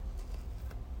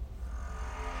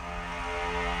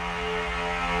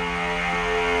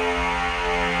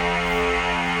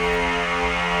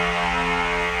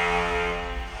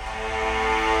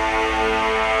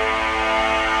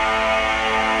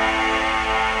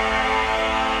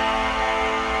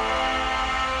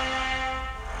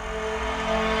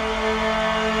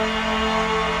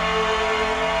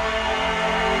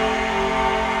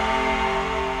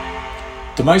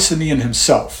The Mycenaean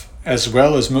himself, as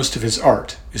well as most of his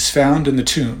art, is found in the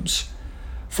tombs,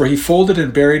 for he folded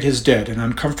and buried his dead in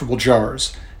uncomfortable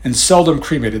jars, and seldom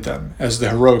cremated them, as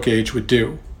the heroic age would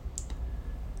do.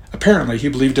 Apparently, he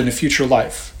believed in a future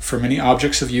life, for many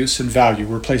objects of use and value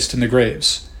were placed in the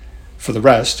graves. For the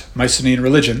rest, Mycenaean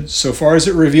religion, so far as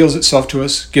it reveals itself to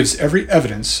us, gives every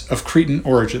evidence of Cretan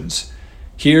origins.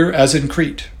 Here, as in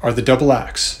Crete, are the double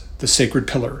axe, the sacred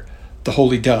pillar, the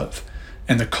holy dove,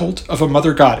 and the cult of a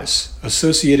mother goddess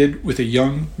associated with a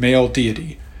young male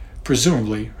deity,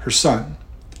 presumably her son.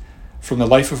 From the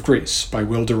Life of Greece by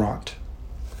Will Durant.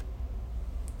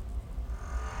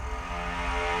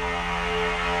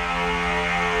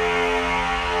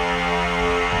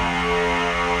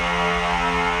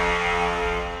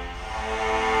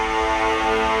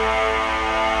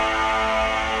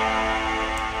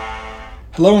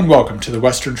 Hello and welcome to the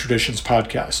Western Traditions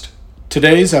Podcast.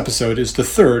 Today's episode is the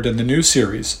third in the new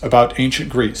series about ancient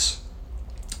Greece.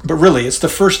 But really, it's the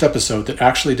first episode that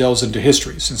actually delves into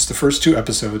history, since the first two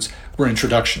episodes were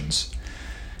introductions.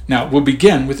 Now, we'll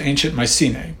begin with ancient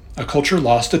Mycenae, a culture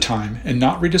lost to time and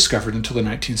not rediscovered until the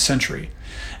 19th century.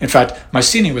 In fact,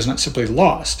 Mycenae was not simply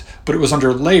lost, but it was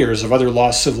under layers of other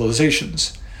lost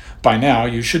civilizations. By now,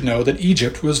 you should know that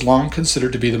Egypt was long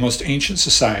considered to be the most ancient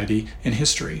society in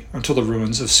history, until the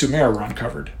ruins of Sumer were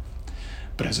uncovered.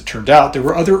 But as it turned out, there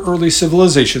were other early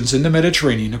civilizations in the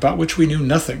Mediterranean about which we knew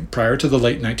nothing prior to the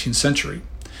late 19th century.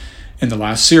 In the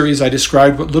last series, I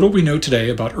described what little we know today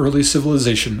about early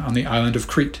civilization on the island of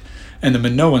Crete, and the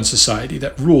Minoan society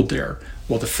that ruled there,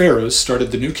 while the pharaohs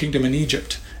started the new kingdom in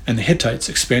Egypt, and the Hittites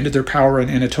expanded their power in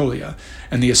Anatolia,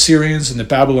 and the Assyrians and the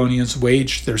Babylonians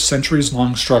waged their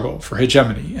centuries-long struggle for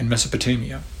hegemony in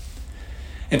Mesopotamia.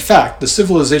 In fact, the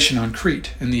civilization on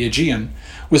Crete and the Aegean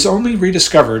was only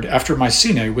rediscovered after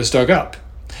Mycenae was dug up.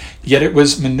 Yet it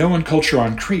was Minoan culture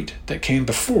on Crete that came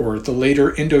before the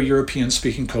later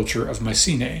Indo-European-speaking culture of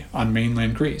Mycenae on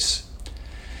mainland Greece.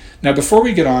 Now, before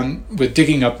we get on with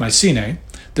digging up Mycenae,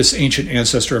 this ancient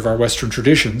ancestor of our Western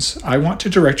traditions, I want to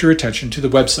direct your attention to the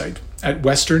website at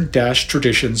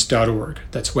western-traditions.org.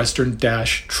 That's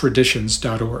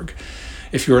western-traditions.org,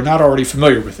 if you are not already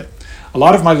familiar with it. A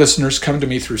lot of my listeners come to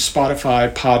me through Spotify,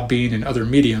 Podbean, and other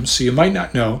mediums, so you might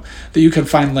not know that you can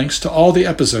find links to all the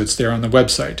episodes there on the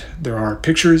website. There are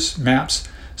pictures, maps,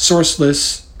 source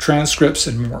lists, transcripts,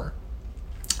 and more.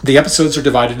 The episodes are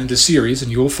divided into series, and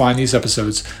you will find these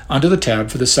episodes under the tab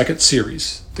for the second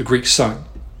series, The Greek Sun.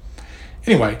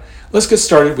 Anyway, let's get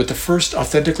started with the first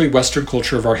authentically Western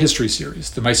culture of our history series,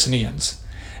 the Mycenaeans.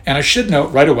 And I should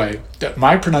note right away that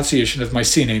my pronunciation of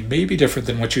Mycenae may be different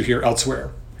than what you hear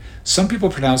elsewhere. Some people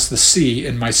pronounce the C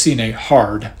in Mycenae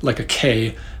hard, like a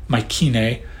K,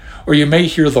 Mycenae, or you may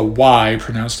hear the Y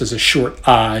pronounced as a short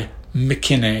I,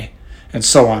 Mycenae, and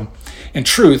so on. In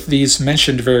truth, these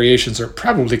mentioned variations are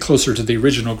probably closer to the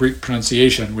original Greek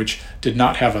pronunciation, which did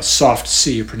not have a soft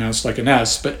C pronounced like an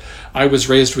S, but I was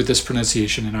raised with this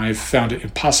pronunciation and I've found it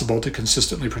impossible to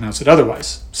consistently pronounce it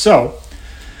otherwise. So,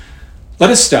 let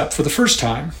us step for the first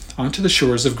time onto the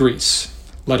shores of Greece.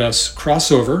 Let us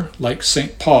cross over, like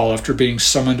St. Paul after being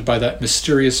summoned by that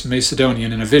mysterious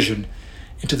Macedonian in a vision,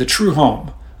 into the true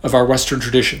home of our Western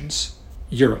traditions,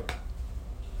 Europe.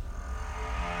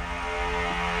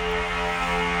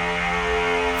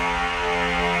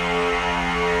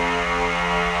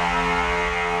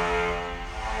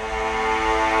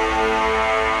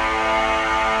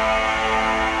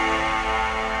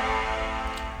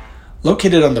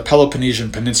 Located on the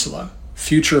Peloponnesian Peninsula,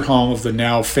 future home of the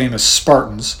now famous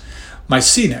Spartans,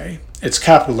 Mycenae, its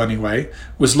capital anyway,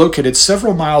 was located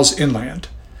several miles inland.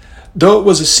 Though it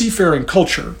was a seafaring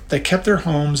culture, they kept their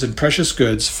homes and precious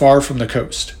goods far from the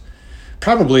coast,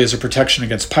 probably as a protection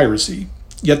against piracy,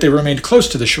 yet they remained close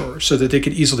to the shore so that they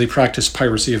could easily practice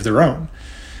piracy of their own.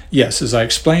 Yes, as I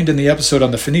explained in the episode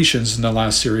on the Phoenicians in the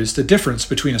last series, the difference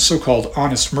between a so-called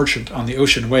honest merchant on the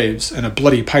ocean waves and a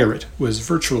bloody pirate was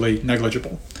virtually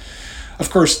negligible. Of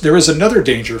course, there is another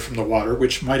danger from the water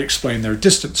which might explain their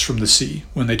distance from the sea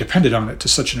when they depended on it to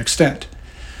such an extent.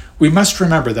 We must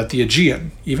remember that the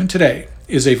Aegean, even today,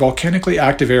 is a volcanically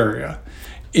active area.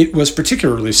 It was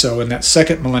particularly so in that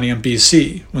second millennium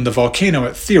BC, when the volcano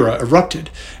at Thera erupted,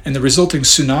 and the resulting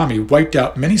tsunami wiped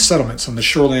out many settlements on the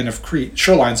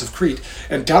shorelines of Crete,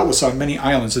 and doubtless on many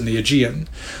islands in the Aegean.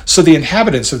 So the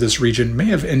inhabitants of this region may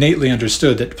have innately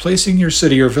understood that placing your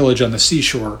city or village on the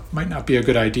seashore might not be a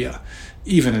good idea,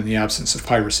 even in the absence of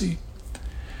piracy.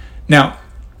 Now,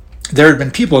 there had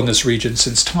been people in this region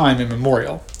since time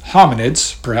immemorial.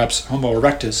 Hominids, perhaps Homo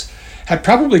erectus, had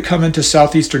probably come into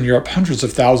southeastern Europe hundreds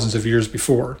of thousands of years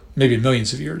before, maybe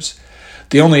millions of years.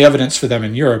 The only evidence for them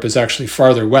in Europe is actually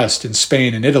farther west in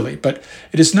Spain and Italy, but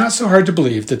it is not so hard to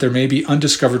believe that there may be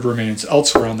undiscovered remains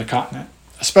elsewhere on the continent,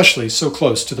 especially so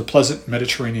close to the pleasant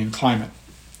Mediterranean climate.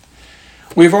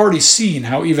 We have already seen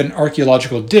how even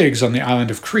archaeological digs on the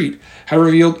island of Crete have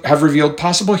revealed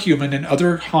possible human and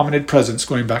other hominid presence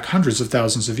going back hundreds of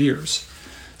thousands of years.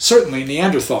 Certainly,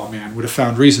 Neanderthal man would have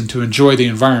found reason to enjoy the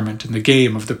environment and the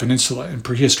game of the peninsula in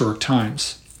prehistoric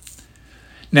times.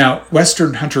 Now,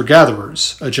 Western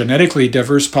hunter-gatherers, a genetically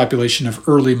diverse population of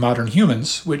early modern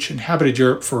humans, which inhabited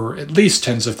Europe for at least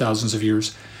tens of thousands of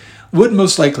years, would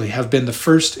most likely have been the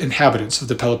first inhabitants of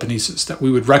the Peloponnesus that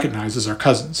we would recognize as our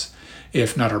cousins,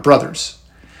 if not our brothers.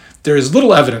 There is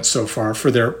little evidence so far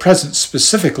for their presence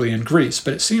specifically in Greece,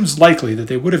 but it seems likely that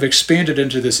they would have expanded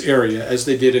into this area as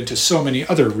they did into so many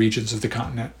other regions of the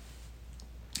continent.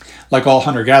 Like all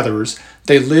hunter-gatherers,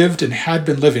 they lived and had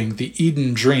been living the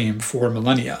Eden dream for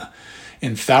millennia,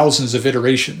 in thousands of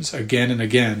iterations, again and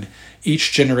again,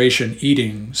 each generation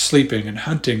eating, sleeping, and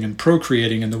hunting and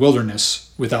procreating in the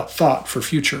wilderness without thought for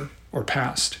future or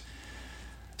past.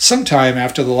 Sometime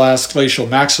after the last glacial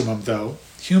maximum, though,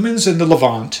 humans in the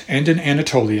Levant and in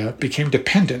Anatolia became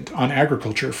dependent on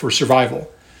agriculture for survival.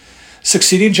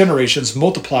 Succeeding generations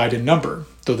multiplied in number,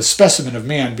 though the specimen of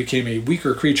man became a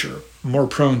weaker creature, more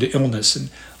prone to illness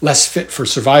and less fit for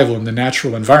survival in the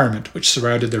natural environment which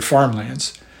surrounded their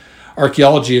farmlands.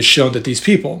 Archaeology has shown that these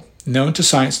people, known to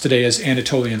science today as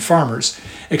Anatolian farmers,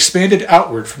 expanded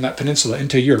outward from that peninsula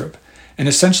into Europe and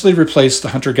essentially replaced the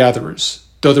hunter-gatherers,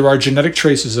 though there are genetic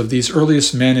traces of these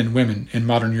earliest men and women in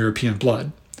modern European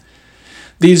blood.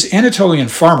 These Anatolian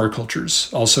farmer cultures,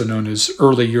 also known as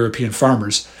early European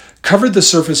farmers, covered the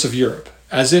surface of Europe,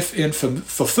 as if in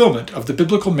fulfillment of the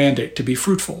biblical mandate to be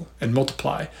fruitful and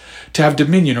multiply, to have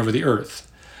dominion over the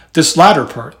earth. This latter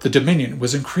part, the dominion,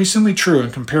 was increasingly true in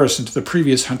comparison to the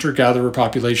previous hunter-gatherer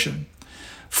population.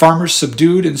 Farmers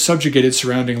subdued and subjugated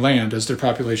surrounding land as their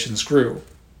populations grew.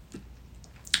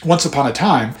 Once upon a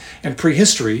time, in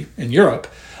prehistory, in Europe,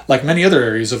 like many other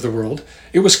areas of the world,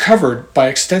 it was covered by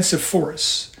extensive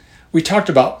forests. We talk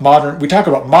about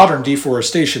modern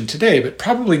deforestation today, but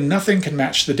probably nothing can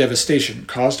match the devastation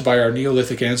caused by our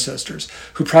Neolithic ancestors,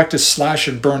 who practiced slash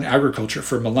and burn agriculture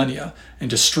for millennia and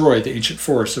destroyed the ancient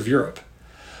forests of Europe.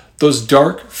 Those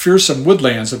dark, fearsome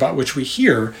woodlands about which we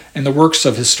hear in the works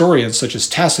of historians such as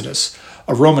Tacitus,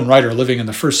 a Roman writer living in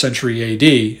the 1st century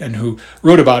AD, and who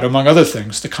wrote about, among other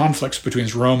things, the conflicts between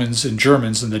Romans and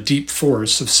Germans in the deep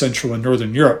forests of Central and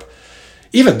Northern Europe.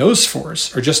 Even those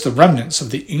forests are just the remnants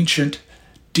of the ancient,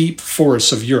 deep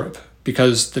forests of Europe,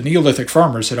 because the Neolithic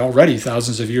farmers had already,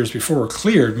 thousands of years before,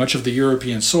 cleared much of the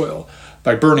European soil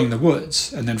by burning the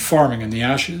woods and then farming in the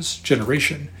ashes,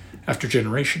 generation after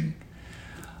generation.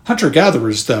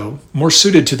 Hunter-gatherers, though, more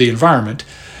suited to the environment,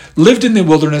 lived in the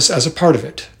wilderness as a part of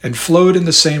it, and flowed in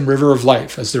the same river of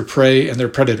life as their prey and their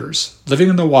predators, living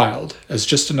in the wild as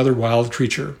just another wild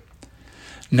creature.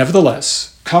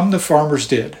 Nevertheless, come the farmers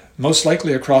did, most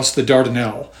likely across the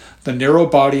Dardanelles, the narrow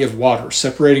body of water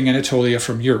separating Anatolia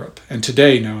from Europe, and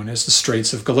today known as the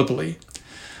Straits of Gallipoli.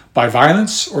 By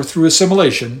violence or through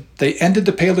assimilation, they ended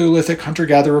the Paleolithic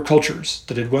hunter-gatherer cultures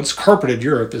that had once carpeted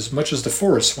Europe as much as the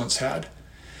forests once had.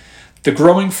 The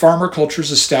growing farmer cultures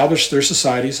established their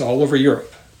societies all over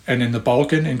Europe, and in the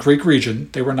Balkan and Greek region,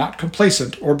 they were not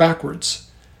complacent or backwards.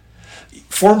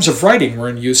 Forms of writing were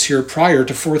in use here prior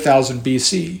to 4000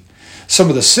 BC. Some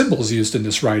of the symbols used in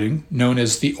this writing, known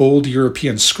as the Old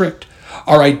European script,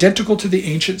 are identical to the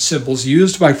ancient symbols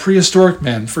used by prehistoric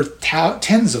men for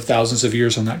tens of thousands of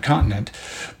years on that continent,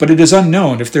 but it is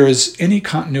unknown if there is any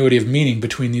continuity of meaning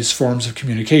between these forms of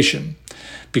communication,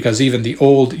 because even the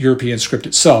Old European script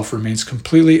itself remains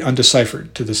completely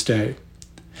undeciphered to this day.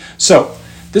 So,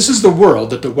 this is the world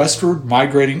that the westward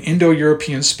migrating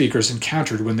Indo-European speakers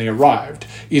encountered when they arrived,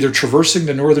 either traversing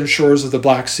the northern shores of the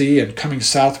Black Sea and coming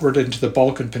southward into the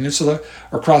Balkan Peninsula,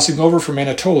 or crossing over from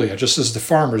Anatolia, just as the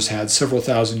farmers had several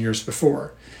thousand years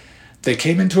before. They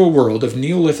came into a world of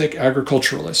Neolithic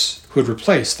agriculturalists who had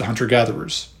replaced the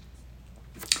hunter-gatherers.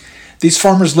 These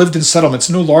farmers lived in settlements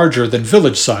no larger than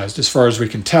village-sized as far as we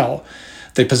can tell.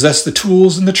 They possessed the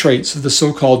tools and the traits of the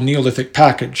so-called Neolithic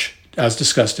package, as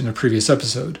discussed in a previous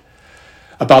episode.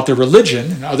 About their religion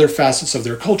and other facets of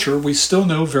their culture, we still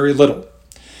know very little.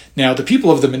 Now, the people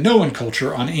of the Minoan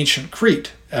culture on ancient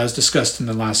Crete, as discussed in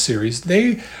the last series,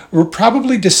 they were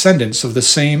probably descendants of the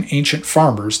same ancient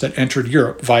farmers that entered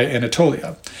Europe via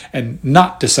Anatolia, and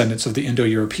not descendants of the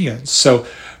Indo-Europeans. So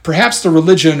perhaps the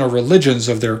religion or religions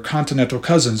of their continental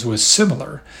cousins was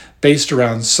similar, based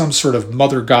around some sort of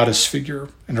mother goddess figure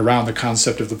and around the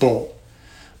concept of the bull.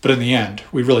 But in the end,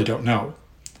 we really don't know.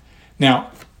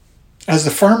 Now, as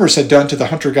the farmers had done to the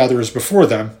hunter-gatherers before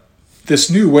them,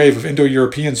 this new wave of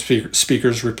Indo-European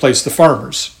speakers replaced the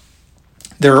farmers.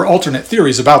 There are alternate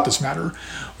theories about this matter.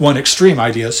 One extreme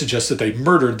idea suggests that they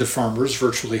murdered the farmers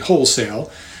virtually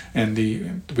wholesale, and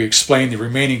we explain the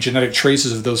remaining genetic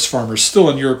traces of those farmers still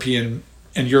in European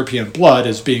blood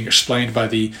as being explained by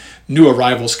the new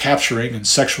arrivals capturing and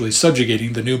sexually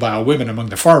subjugating the nubile women among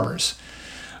the farmers.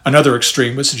 Another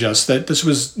extreme would suggest that this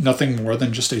was nothing more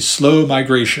than just a slow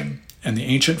migration, and the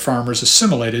ancient farmers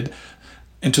assimilated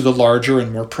into the larger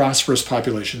and more prosperous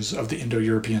populations of the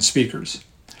Indo-European speakers.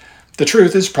 The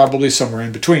truth is probably somewhere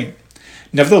in between.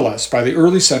 Nevertheless, by the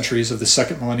early centuries of the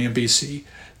 2nd millennium BC,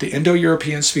 the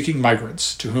Indo-European speaking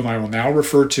migrants, to whom I will now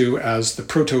refer to as the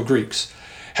Proto-Greeks,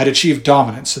 had achieved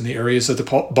dominance in the areas of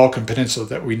the Balkan Peninsula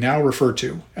that we now refer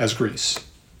to as Greece.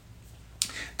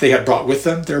 They had brought with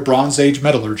them their Bronze Age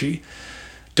metallurgy.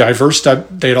 They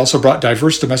had also brought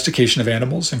diverse domestication of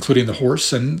animals, including the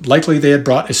horse, and likely they had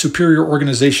brought a superior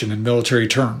organization in military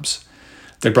terms.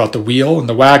 They brought the wheel and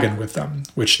the wagon with them,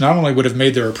 which not only would have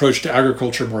made their approach to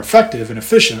agriculture more effective and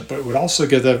efficient, but would also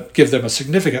give them a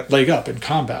significant leg up in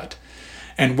combat.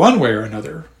 And one way or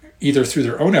another, either through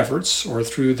their own efforts or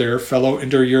through their fellow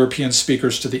Indo-European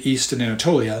speakers to the east in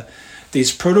Anatolia,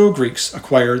 these Proto-Greeks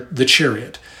acquired the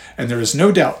chariot, and there is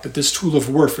no doubt that this tool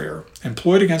of warfare,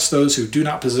 employed against those who do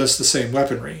not possess the same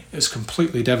weaponry, is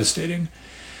completely devastating.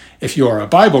 If you are a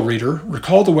Bible reader,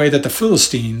 recall the way that the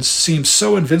Philistines seemed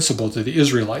so invincible to the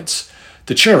Israelites.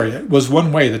 The chariot was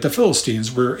one way that the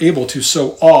Philistines were able to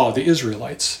so awe the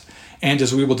Israelites. And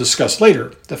as we will discuss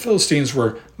later, the Philistines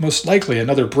were most likely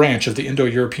another branch of the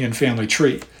Indo-European family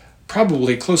tree,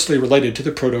 probably closely related to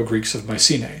the Proto-Greeks of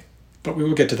Mycenae. But we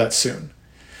will get to that soon.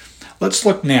 Let's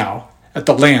look now at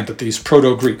the land that these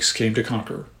Proto-Greeks came to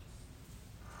conquer.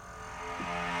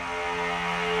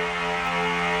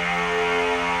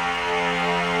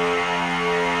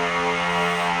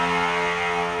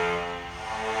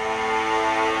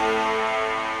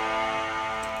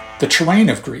 The terrain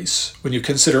of Greece, when you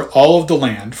consider all of the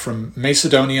land from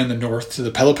Macedonia in the north to the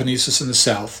Peloponnesus in the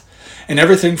south, and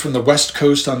everything from the west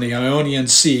coast on the Ionian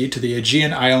Sea to the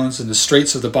Aegean Islands and the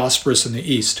Straits of the Bosporus in the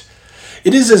east,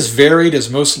 it is as varied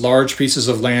as most large pieces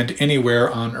of land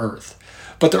anywhere on Earth.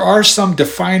 But there are some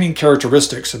defining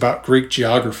characteristics about Greek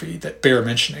geography that bear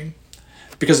mentioning,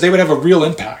 because they would have a real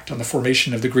impact on the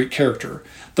formation of the Greek character,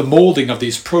 the molding of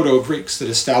these Proto-Greeks that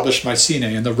established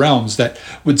Mycenae and the realms that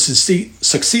would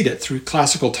succeed it through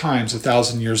classical times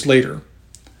 1,000 years later.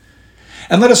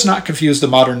 And let us not confuse the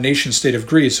modern nation-state of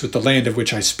Greece with the land of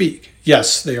which I speak.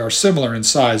 Yes, they are similar in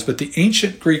size, but the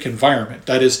ancient Greek environment,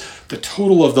 that is, the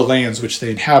total of the lands which they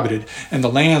inhabited and the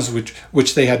lands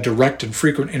which they had direct and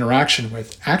frequent interaction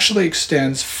with, actually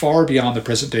extends far beyond the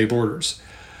present-day borders.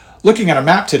 Looking at a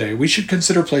map today, we should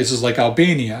consider places like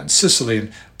Albania and Sicily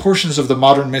and portions of the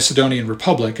modern Macedonian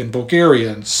Republic and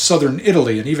Bulgaria and southern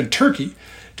Italy and even Turkey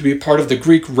to be a part of the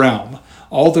Greek realm,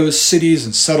 all those cities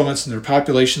and settlements and their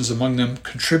populations among them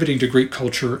contributing to Greek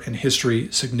culture and history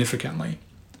significantly.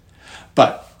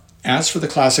 But as for the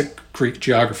classic Greek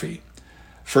geography,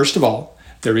 first of all,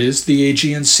 there is the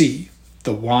Aegean Sea,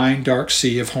 the wine-dark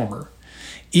sea of Homer.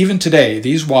 Even today,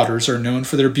 these waters are known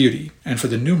for their beauty and for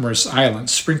the numerous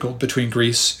islands sprinkled between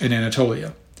Greece and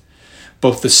Anatolia.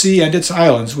 Both the sea and its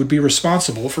islands would be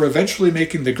responsible for eventually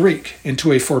making the Greek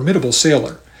into a formidable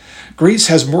sailor. Greece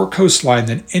has more coastline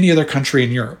than any other country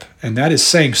in Europe, and that is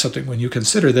saying something when you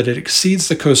consider that it exceeds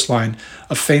the coastline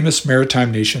of famous maritime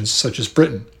nations such as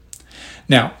Britain.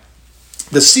 Now,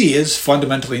 the sea is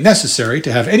fundamentally necessary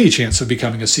to have any chance of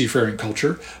becoming a seafaring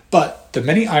culture, but the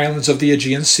many islands of the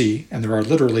Aegean Sea, and there are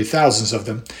literally thousands of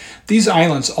them, these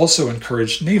islands also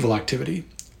encouraged naval activity.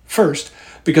 First,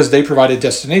 because they provided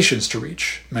destinations to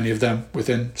reach, many of them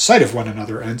within sight of one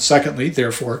another, and secondly,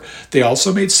 therefore, they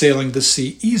also made sailing the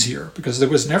sea easier, because there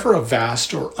was never a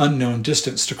vast or unknown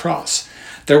distance to cross.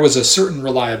 There was a certain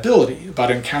reliability about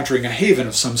encountering a haven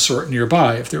of some sort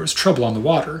nearby if there was trouble on the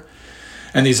water,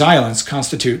 and these islands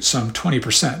constitute some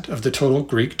 20% of the total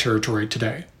Greek territory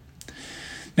today.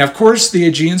 Now, of course, the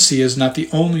Aegean Sea is not the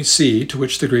only sea to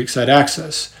which the Greeks had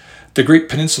access. The Greek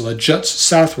peninsula juts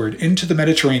southward into the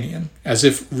Mediterranean, as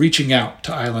if reaching out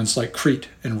to islands like Crete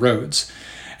and Rhodes.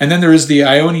 And then there is the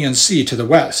Ionian Sea to the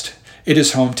west. It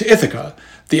is home to Ithaca,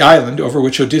 the island over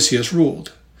which Odysseus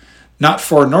ruled. Not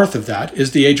far north of that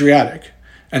is the Adriatic,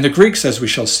 and the Greeks, as we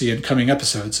shall see in coming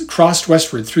episodes, crossed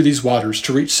westward through these waters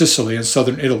to reach Sicily and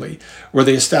southern Italy, where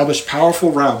they established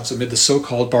powerful realms amid the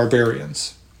so-called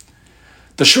barbarians.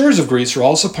 The shores of Greece are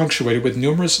also punctuated with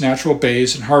numerous natural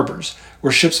bays and harbors,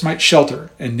 where ships might shelter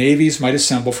and navies might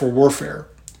assemble for warfare.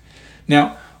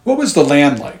 Now, What was the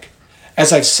land like?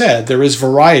 As I've said, there is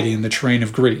variety in the terrain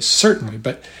of Greece, certainly,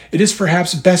 but it is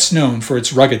perhaps best known for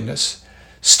its ruggedness.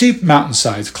 Steep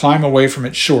mountainsides climb away from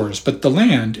its shores, but the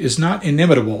land is not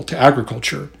inimitable to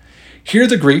agriculture. Here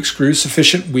the Greeks grew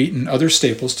sufficient wheat and other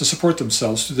staples to support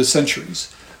themselves through the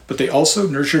centuries, but they also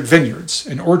nurtured vineyards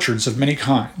and orchards of many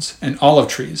kinds, and olive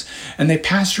trees, and they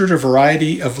pastured a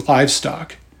variety of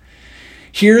livestock.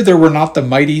 Here there were not the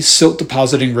mighty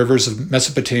silt-depositing rivers of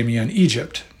Mesopotamia and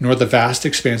Egypt, nor the vast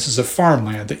expanses of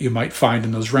farmland that you might find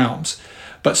in those realms,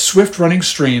 but swift-running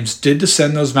streams did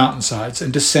descend those mountainsides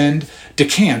and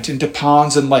decant into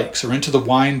ponds and lakes or into the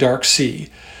wine-dark sea,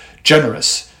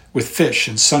 generous with fish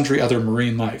and sundry other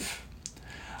marine life.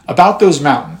 About those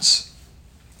mountains,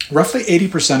 roughly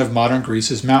 80% of modern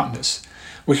Greece is mountainous.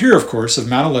 We hear, of course, of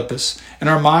Mount Olympus, and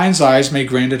our mind's eyes may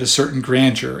grant it a certain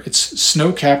grandeur, its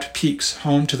snow-capped peaks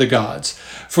home to the gods,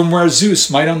 from where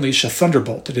Zeus might unleash a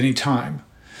thunderbolt at any time.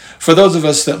 For those of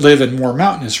us that live in more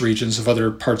mountainous regions of other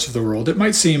parts of the world, it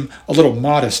might seem a little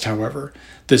modest, however.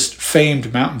 This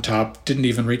famed mountaintop didn't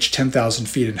even reach 10,000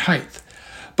 feet in height.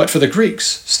 But for the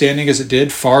Greeks, standing as it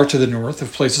did far to the north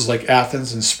of places like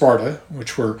Athens and Sparta,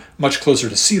 which were much closer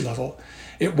to sea level,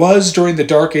 it was during the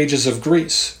dark ages of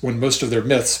Greece, when most of their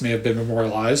myths may have been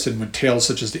memorialized and when tales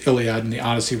such as the Iliad and the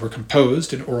Odyssey were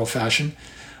composed in oral fashion,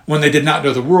 when they did not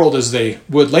know the world as they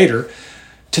would later.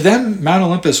 To them, Mount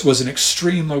Olympus was an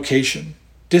extreme location,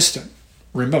 distant,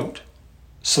 remote,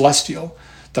 celestial,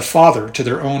 the father to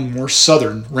their own more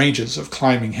southern ranges of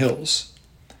climbing hills.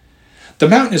 The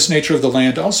mountainous nature of the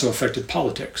land also affected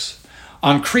politics.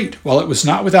 On Crete, while it was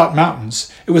not without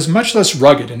mountains, it was much less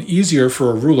rugged and easier for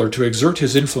a ruler to exert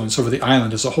his influence over the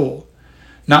island as a whole.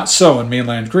 Not so in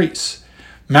mainland Greece.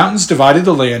 Mountains divided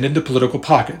the land into political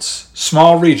pockets,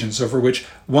 small regions over which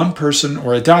one person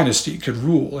or a dynasty could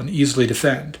rule and easily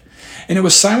defend, and it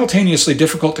was simultaneously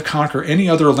difficult to conquer any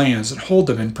other lands and hold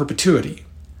them in perpetuity.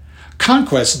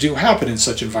 Conquests do happen in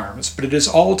such environments, but it is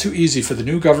all too easy for the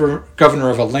new governor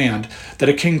of a land that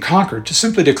a king conquered to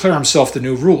simply declare himself the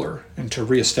new ruler and to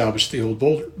reestablish the old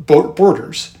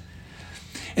borders.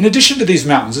 In addition to these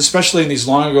mountains, especially in these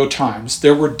long ago times,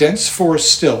 there were dense forests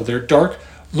still, their dark,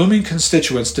 looming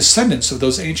constituents, descendants of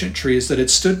those ancient trees that had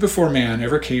stood before man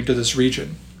ever came to this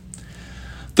region.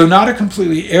 Though not a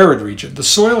completely arid region, the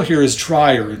soil here is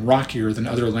drier and rockier than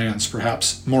other lands,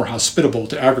 perhaps more hospitable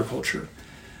to agriculture.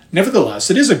 Nevertheless,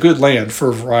 it is a good land for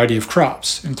a variety of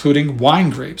crops, including wine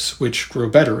grapes, which grow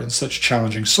better in such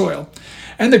challenging soil,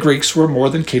 and the Greeks were more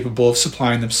than capable of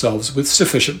supplying themselves with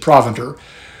sufficient provender,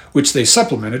 which they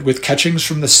supplemented with catchings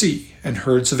from the sea and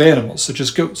herds of animals such as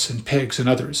goats and pigs and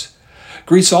others.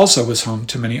 Greece also was home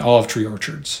to many olive tree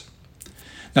orchards.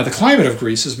 Now, the climate of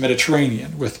Greece is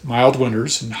Mediterranean, with mild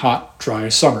winters and hot, dry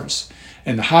summers.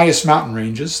 In the highest mountain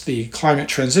ranges, the climate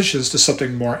transitions to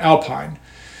something more alpine,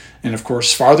 and of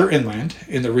course, farther inland,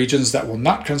 in the regions that will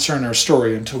not concern our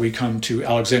story until we come to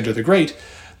Alexander the Great,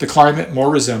 the climate more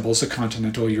resembles a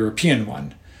continental European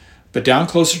one. But down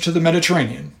closer to the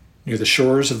Mediterranean, near the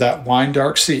shores of that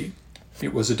wine-dark sea,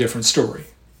 it was a different story.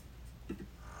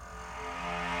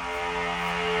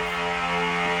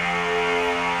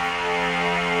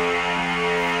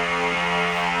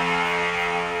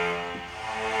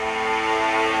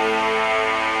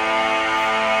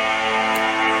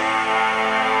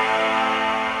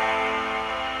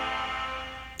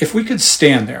 If we could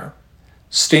stand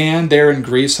there in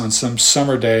Greece on some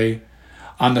summer day,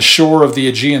 on the shore of the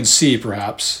Aegean Sea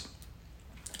perhaps,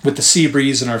 with the sea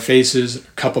breeze in our faces, a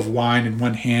cup of wine in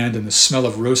one hand, and the smell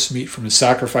of roast meat from a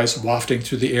sacrifice wafting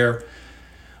through the air,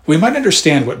 we might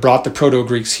understand what brought the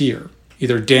Proto-Greeks here,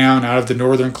 either down out of the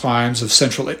northern climes of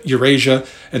central Eurasia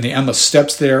and the endless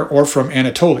steppes there, or from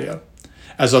Anatolia,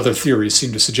 as other theories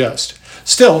seem to suggest.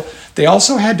 Still, they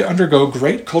also had to undergo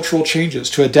great cultural changes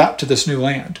to adapt to this new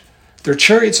land. Their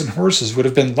chariots and horses would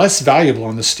have been less valuable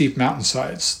on the steep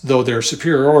mountainsides, though their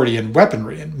superiority in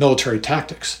weaponry and military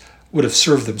tactics would have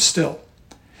served them still.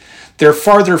 Their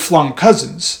farther-flung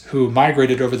cousins, who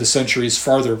migrated over the centuries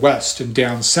farther west and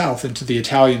down south into the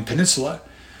Italian peninsula,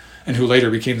 and who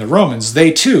later became the Romans,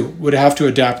 they too would have to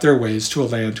adapt their ways to a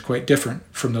land quite different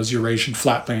from those Eurasian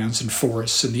flatlands and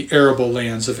forests and the arable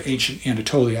lands of ancient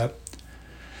Anatolia.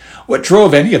 What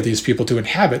drove any of these people to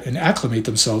inhabit and acclimate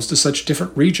themselves to such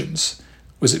different regions?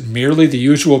 Was it merely the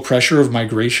usual pressure of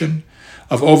migration,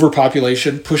 of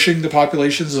overpopulation, pushing the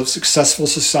populations of successful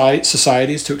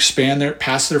societies to expand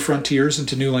past their frontiers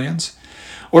into new lands?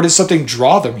 Or did something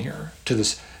draw them here, to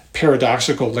this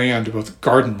paradoxical land, both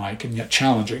garden-like and yet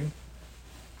challenging?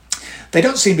 They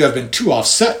don't seem to have been too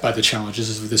offset by the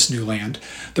challenges of this new land.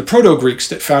 The Proto-Greeks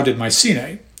that founded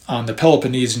Mycenae, on the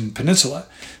Peloponnesian Peninsula,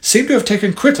 seem to have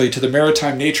taken quickly to the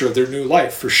maritime nature of their new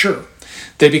life, for sure.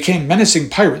 They became menacing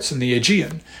pirates in the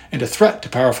Aegean and a threat to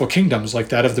powerful kingdoms like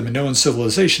that of the Minoan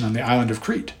civilization on the island of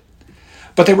Crete.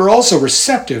 But they were also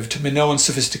receptive to Minoan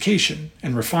sophistication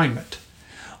and refinement.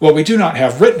 While we do not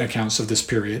have written accounts of this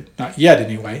period, not yet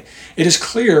anyway, it is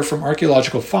clear from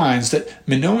archaeological finds that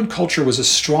Minoan culture was a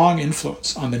strong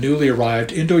influence on the newly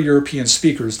arrived Indo-European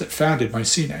speakers that founded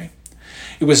Mycenae.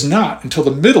 It was not until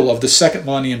the middle of the 2nd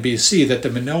millennium BC that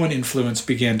the Minoan influence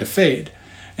began to fade,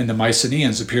 and the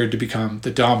Mycenaeans appeared to become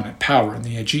the dominant power in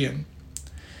the Aegean.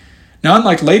 Now,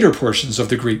 unlike later portions of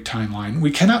the Greek timeline,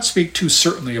 we cannot speak too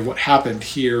certainly of what happened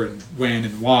here and when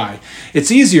and why.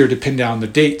 It's easier to pin down the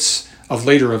dates of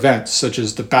later events, such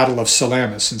as the Battle of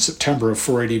Salamis in September of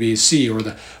 480 BC, or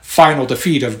the final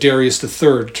defeat of Darius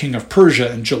III, king of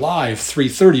Persia, in July of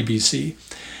 330 BC,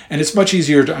 and it's much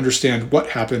easier to understand what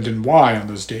happened and why on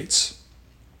those dates.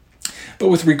 But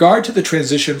with regard to the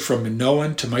transition from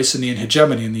Minoan to Mycenaean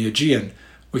hegemony in the Aegean,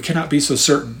 we cannot be so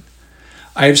certain.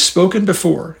 I have spoken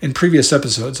before in previous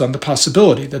episodes on the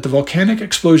possibility that the volcanic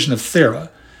explosion of Thera,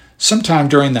 sometime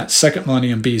during that 2nd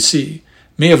millennium BC,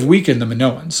 may have weakened the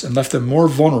Minoans and left them more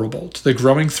vulnerable to the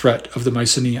growing threat of the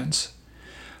Mycenaeans.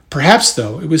 Perhaps,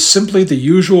 though, it was simply the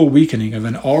usual weakening of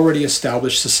an already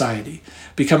established society,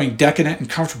 becoming decadent and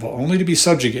comfortable only to be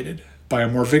subjugated by a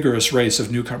more vigorous race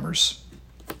of newcomers.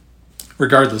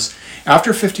 Regardless,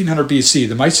 after 1500 BC,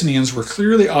 the Mycenaeans were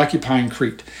clearly occupying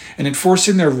Crete and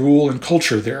enforcing their rule and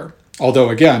culture there, although,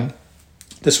 again,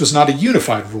 this was not a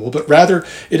unified rule, but rather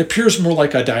it appears more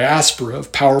like a diaspora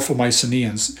of powerful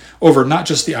Mycenaeans over not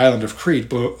just the island of Crete,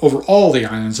 but over all the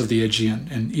islands of the Aegean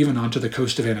and even onto the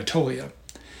coast of Anatolia.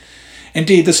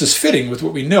 Indeed, this is fitting with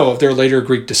what we know of their later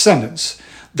Greek descendants.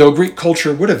 Though Greek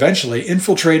culture would eventually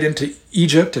infiltrate into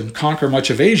Egypt and conquer much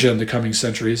of Asia in the coming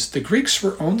centuries, the Greeks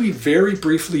were only very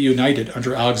briefly united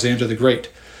under Alexander the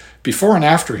Great. Before and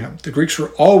after him, the Greeks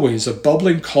were always a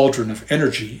bubbling cauldron of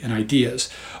energy and ideas,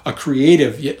 a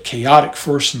creative yet chaotic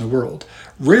force in the world,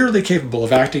 rarely capable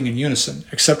of acting in unison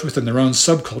except within their own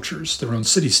subcultures, their own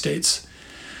city-states.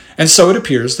 And so it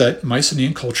appears that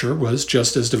Mycenaean culture was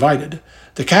just as divided.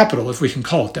 The capital, if we can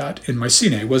call it that, in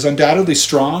Mycenae was undoubtedly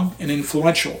strong and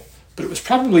influential, but it was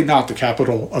probably not the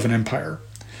capital of an empire.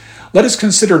 Let us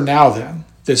consider now, then,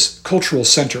 this cultural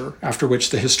center after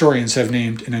which the historians have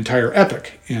named an entire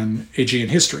epoch in Aegean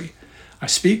history. I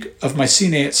speak of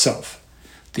Mycenae itself,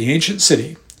 the ancient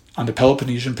city on the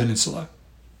Peloponnesian Peninsula.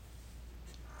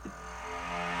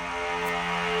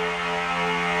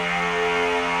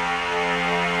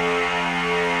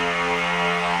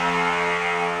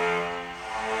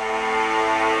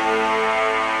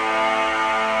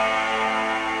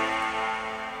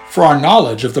 For our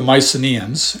knowledge of the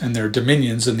Mycenaeans and their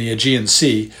dominions in the Aegean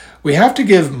Sea, we have to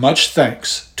give much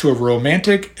thanks to a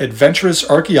romantic, adventurous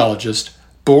archaeologist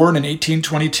born in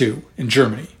 1822 in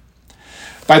Germany.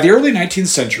 By the early 19th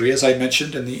century, as I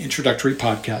mentioned in the introductory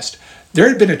podcast, there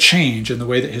had been a change in the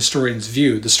way that historians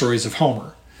viewed the stories of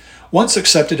Homer. Once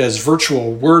accepted as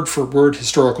virtual word-for-word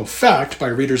historical fact by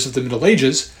readers of the Middle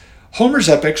Ages, Homer's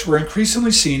epics were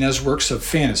increasingly seen as works of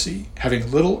fantasy, having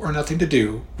little or nothing to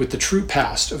do with the true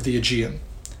past of the Aegean.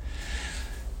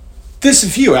 This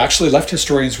view actually left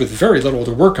historians with very little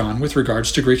to work on with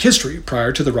regards to Greek history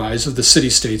prior to the rise of the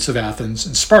city-states of Athens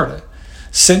and Sparta.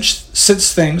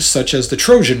 Since things such as the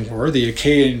Trojan War, the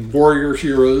Achaean warrior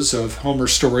heroes of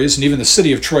Homer's stories, and even the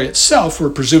city of Troy itself were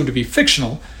presumed to be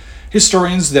fictional,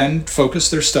 historians then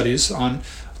focused their studies on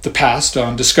the past,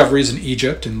 on discoveries in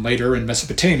Egypt and later in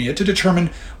Mesopotamia to determine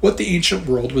what the ancient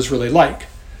world was really like.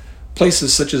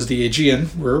 Places such as the Aegean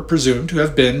were presumed to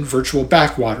have been virtual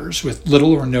backwaters with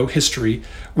little or no history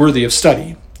worthy of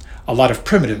study, a lot of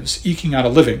primitives eking out a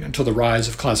living until the rise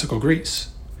of classical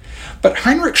Greece. But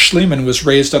Heinrich Schliemann was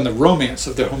raised on the romance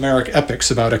of the Homeric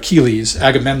epics about Achilles,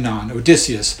 Agamemnon,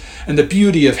 Odysseus, and the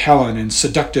beauty of Helen and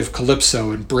seductive Calypso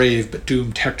and brave but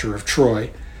doomed Hector of Troy.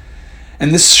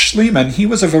 And this Schliemann, he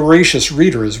was a voracious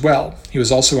reader as well. He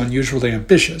was also unusually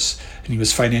ambitious, and he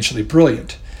was financially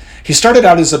brilliant. He started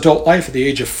out his adult life at the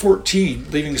age of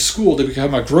 14, leaving school to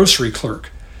become a grocery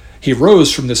clerk. He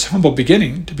rose from this humble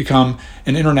beginning to become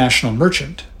an international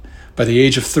merchant. By the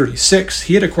age of 36,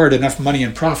 he had acquired enough money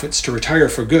and profits to retire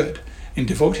for good and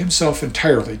devote himself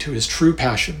entirely to his true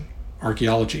passion,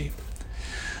 archaeology.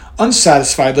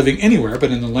 Unsatisfied living anywhere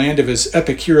but in the land of his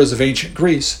epic heroes of ancient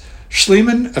Greece,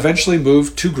 Schliemann eventually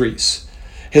moved to Greece.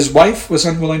 His wife was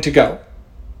unwilling to go,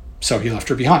 so he left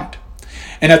her behind.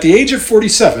 And at the age of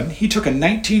 47, he took a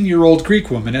 19-year-old Greek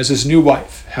woman as his new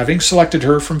wife, having selected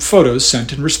her from photos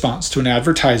sent in response to an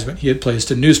advertisement he had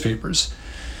placed in newspapers.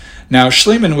 Now,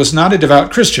 Schliemann was not a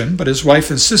devout Christian, but his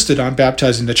wife insisted on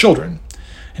baptizing the children,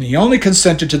 and he only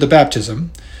consented to the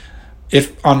baptism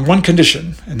if on one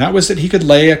condition, and that was that he could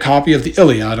lay a copy of the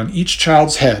Iliad on each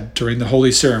child's head during the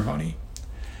holy ceremony.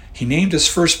 He named his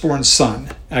firstborn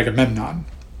son Agamemnon.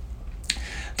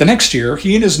 The next year,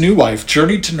 he and his new wife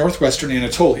journeyed to northwestern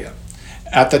Anatolia.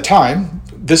 At the time,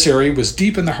 this area was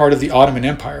deep in the heart of the Ottoman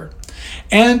Empire,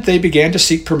 and they began to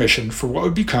seek permission for what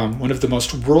would become one of the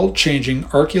most world-changing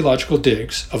archaeological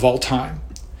digs of all time.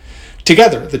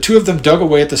 Together, the two of them dug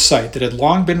away at the site that had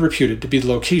long been reputed to be the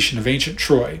location of ancient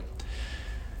Troy.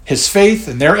 His faith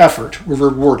and their effort were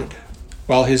rewarded.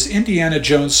 While his Indiana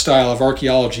Jones style of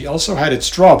archaeology also had its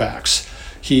drawbacks,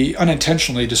 he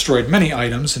unintentionally destroyed many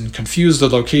items and confused the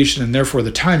location and therefore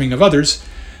the timing of others.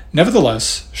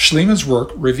 Nevertheless, Schliemann's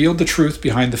work revealed the truth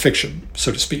behind the fiction,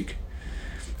 so to speak.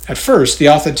 At first, the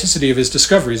authenticity of his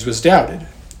discoveries was doubted,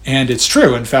 and it's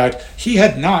true, in fact, he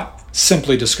had not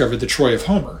simply discovered the Troy of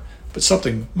Homer, but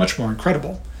something much more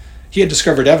incredible. He had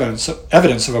discovered evidence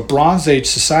of a Bronze Age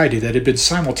society that had been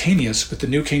simultaneous with the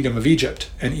New Kingdom of Egypt,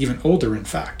 and even older, in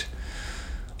fact.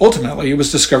 Ultimately, it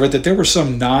was discovered that there were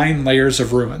some 9 layers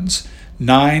of ruins,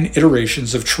 9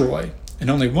 iterations of Troy, and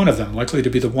only one of them likely to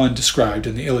be the one described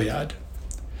in the Iliad.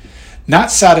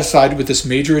 Not satisfied with this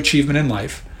major achievement in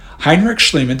life, Heinrich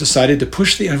Schliemann decided to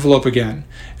push the envelope again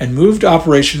and moved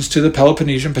operations to the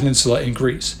Peloponnesian Peninsula in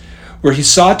Greece, where he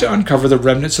sought to uncover the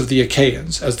remnants of the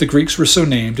Achaeans, as the Greeks were so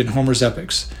named in Homer's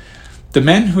epics, the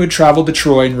men who had traveled to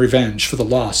Troy in revenge for the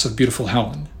loss of beautiful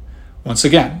Helen. Once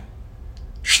again,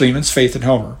 Schliemann's faith in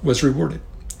Homer was rewarded.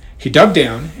 He dug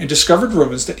down and discovered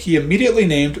ruins that he immediately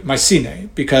named Mycenae,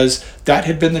 because that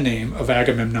had been the name of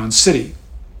Agamemnon's city.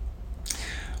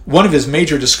 One of his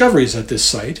major discoveries at this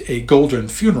site, a golden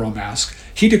funeral mask,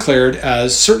 he declared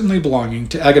as certainly belonging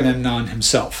to Agamemnon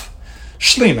himself.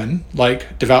 Schliemann,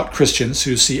 like devout Christians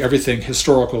who see everything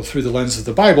historical through the lens of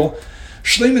the Bible,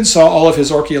 Schliemann saw all of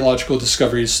his archaeological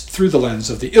discoveries through the lens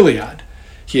of the Iliad.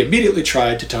 He immediately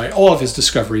tried to tie all of his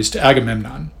discoveries to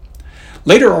Agamemnon.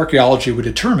 Later archaeology would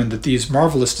determine that these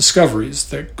marvelous discoveries,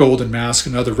 the golden mask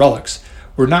and other relics,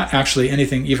 were not actually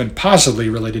anything even possibly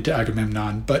related to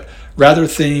Agamemnon, but rather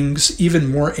things even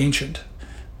more ancient,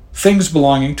 things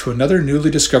belonging to another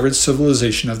newly discovered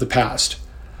civilization of the past,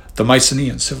 the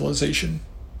Mycenaean civilization.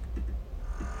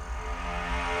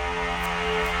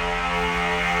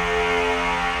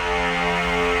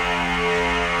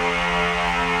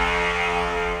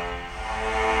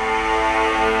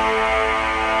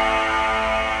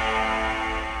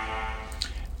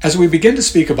 As we begin to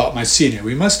speak about Mycenae,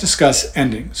 we must discuss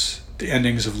endings, the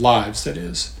endings of lives, that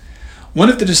is. One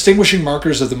of the distinguishing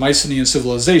markers of the Mycenaean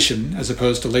civilization, as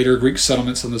opposed to later Greek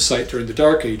settlements on the site during the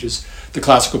Dark Ages, the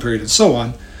Classical period, and so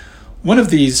on, one of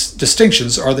these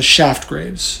distinctions are the shaft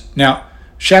graves. Now,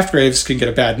 shaft graves can get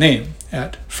a bad name.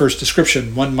 At first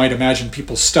description, one might imagine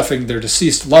people stuffing their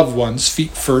deceased loved ones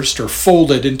feet first or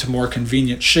folded into more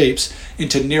convenient shapes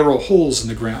into narrow holes in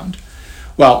the ground.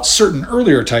 While certain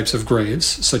earlier types of graves,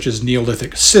 such as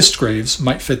Neolithic cyst graves,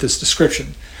 might fit this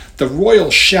description, the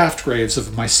royal shaft graves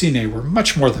of Mycenae were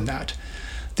much more than that.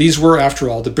 These were, after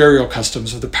all, the burial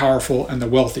customs of the powerful and the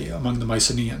wealthy among the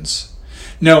Mycenaeans.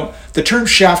 No, the term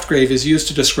shaft grave is used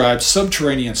to describe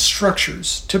subterranean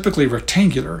structures, typically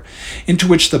rectangular, into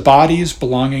which the bodies,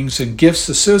 belongings, and gifts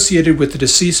associated with the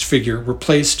deceased figure were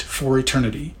placed for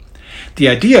eternity. The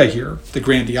idea here, the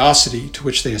grandiosity to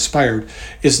which they aspired,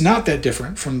 is not that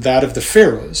different from that of the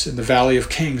pharaohs in the Valley of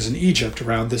Kings in Egypt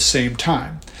around this same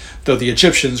time, though the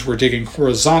Egyptians were digging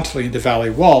horizontally into valley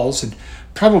walls and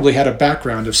probably had a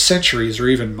background of centuries or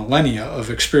even millennia of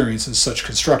experience in such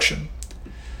construction.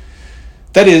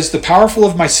 That is, the powerful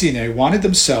of Mycenae wanted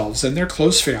themselves and their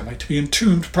close family to be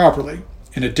entombed properly,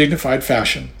 in a dignified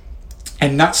fashion,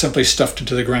 and not simply stuffed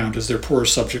into the ground as their poorer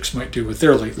subjects might do with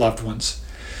their late loved ones.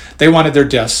 They wanted their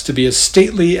deaths to be as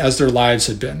stately as their lives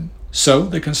had been, so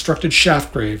they constructed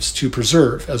shaft graves to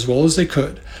preserve, as well as they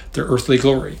could, their earthly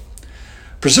glory.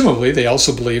 Presumably, they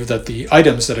also believed that the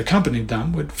items that accompanied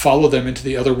them would follow them into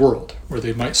the other world, where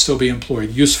they might still be employed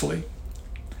usefully.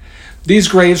 These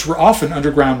graves were often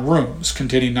underground rooms,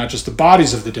 containing not just the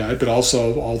bodies of the dead, but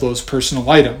also all those personal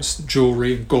items,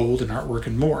 jewelry, gold, and artwork,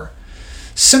 and more.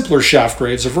 Simpler shaft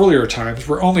graves of earlier times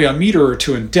were only a meter or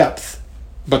two in depth,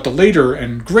 but the later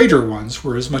and greater ones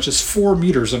were as much as 4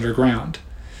 meters underground.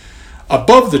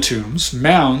 Above the tombs,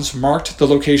 mounds marked the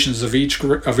locations of each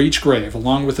grave,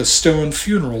 along with a stone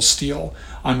funeral stele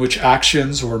on which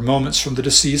actions or moments from the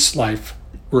deceased's life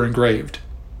were engraved.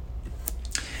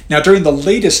 Now, during the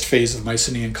latest phase of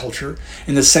Mycenaean culture,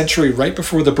 in the century right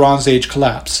before the Bronze Age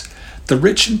collapse, the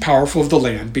rich and powerful of the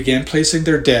land began placing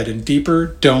their dead in deeper,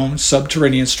 domed,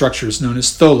 subterranean structures known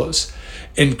as tholos,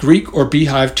 in Greek or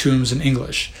beehive tombs in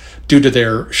English, due to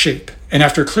their shape. And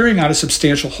after clearing out a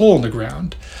substantial hole in the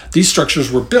ground, these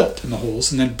structures were built in the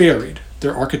holes and then buried,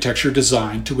 their architecture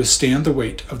designed to withstand the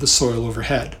weight of the soil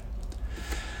overhead.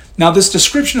 Now, this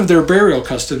description of their burial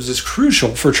customs is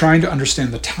crucial for trying to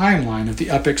understand the timeline of the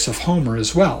epics of Homer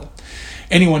as well.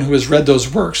 Anyone who has read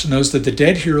those works knows that the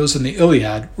dead heroes in the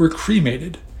Iliad were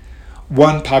cremated.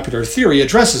 One popular theory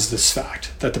addresses this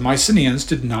fact, that the Mycenaeans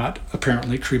did not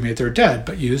apparently cremate their dead,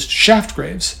 but used shaft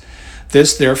graves.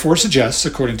 This therefore suggests,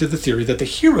 according to the theory, that the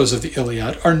heroes of the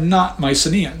Iliad are not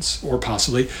Mycenaeans, or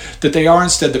possibly that they are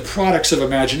instead the products of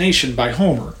imagination by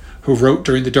Homer, who wrote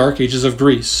during the Dark Ages of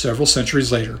Greece several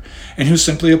centuries later, and who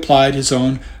simply applied his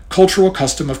own cultural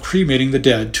custom of cremating the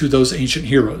dead to those ancient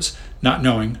heroes, not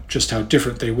knowing just how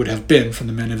different they would have been from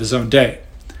the men of his own day.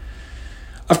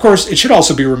 Of course, it should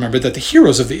also be remembered that the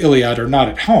heroes of the Iliad are not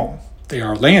at home. They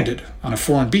are landed on a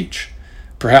foreign beach.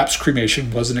 Perhaps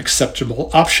cremation was an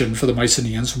acceptable option for the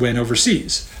Mycenaeans when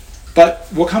overseas. But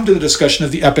we'll come to the discussion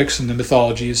of the epics and the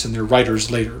mythologies and their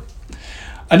writers later.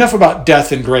 Enough about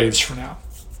death and graves for now.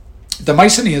 The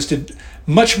Mycenaeans did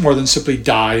much more than simply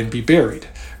die and be buried.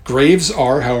 Graves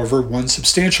are, however, one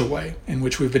substantial way in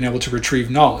which we've been able to retrieve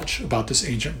knowledge about this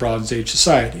ancient Bronze Age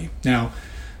society. Now,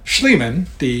 Schliemann,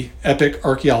 the epic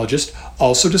archaeologist,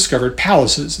 also discovered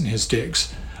palaces in his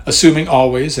digs, assuming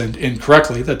always and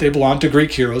incorrectly that they belonged to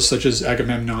Greek heroes such as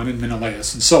Agamemnon and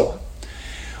Menelaus and so on.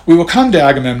 We will come to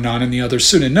Agamemnon and the others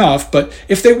soon enough, but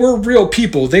if they were real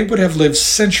people, they would have lived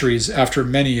centuries after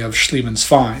many of Schliemann's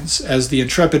finds, as the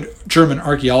intrepid German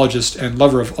archaeologist and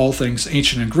lover of all things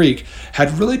ancient and Greek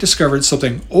had really discovered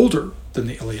something older than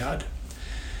the Iliad.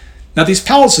 Now, these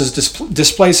palaces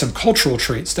display some cultural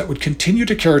traits that would continue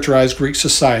to characterize Greek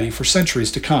society for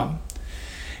centuries to come.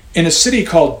 In a city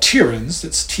called Tiryns,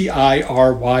 that's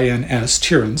T-I-R-Y-N-S,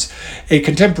 Tiryns, a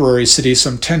contemporary city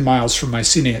some 10 miles from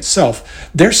Mycenae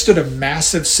itself, there stood a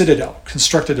massive citadel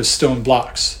constructed of stone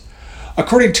blocks.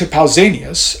 According to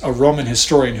Pausanias, a Roman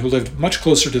historian who lived much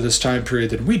closer to this time period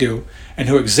than we do, and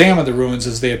who examined the ruins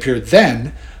as they appeared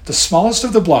then, the smallest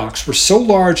of the blocks were so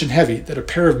large and heavy that a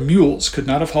pair of mules could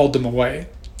not have hauled them away.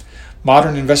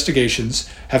 Modern investigations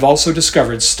have also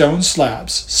discovered stone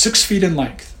slabs 6 feet in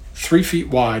length, 3 feet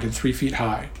wide and 3 feet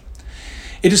high.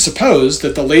 It is supposed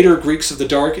that the later Greeks of the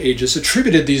Dark Ages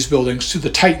attributed these buildings to the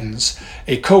Titans,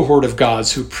 a cohort of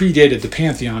gods who predated the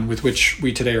pantheon with which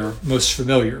we today are most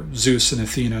familiar, Zeus and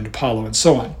Athena and Apollo and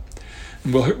so on.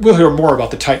 And we'll hear more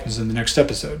about the Titans in the next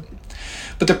episode.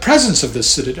 But the presence of this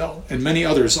citadel and many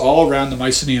others all around the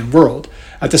Mycenaean world,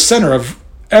 at the center of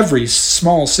every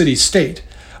small city-state,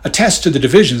 attest to the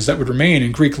divisions that would remain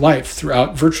in Greek life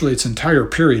throughout virtually its entire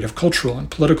period of cultural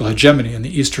and political hegemony in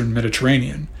the eastern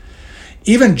Mediterranean.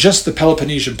 Even just the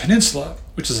Peloponnesian Peninsula,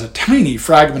 which is a tiny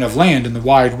fragment of land in the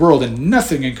wide world and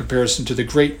nothing in comparison to the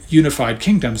great unified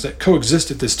kingdoms that coexist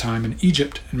at this time in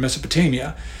Egypt and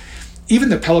Mesopotamia, even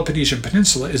the Peloponnesian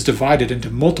Peninsula is divided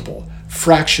into multiple,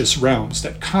 fractious realms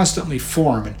that constantly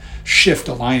form and shift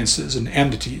alliances and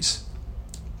enmities.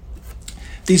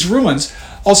 These ruins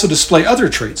also display other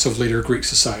traits of later Greek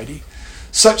society.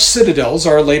 Such citadels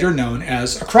are later known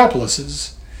as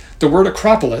acropolises. The word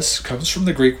Acropolis comes from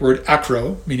the Greek word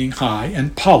akro, meaning high,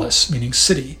 and polis, meaning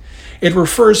city. It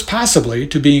refers possibly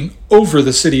to being over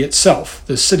the city itself,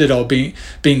 the citadel being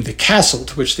the castle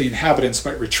to which the inhabitants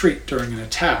might retreat during an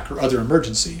attack or other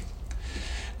emergency.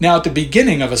 Now, at the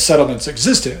beginning of a settlement's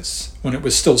existence, when it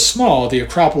was still small, the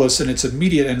Acropolis and its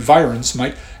immediate environs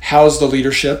might house the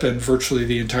leadership and virtually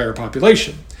the entire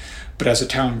population. But as a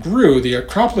town grew, the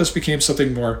Acropolis became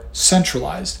something more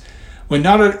centralized. When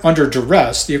not under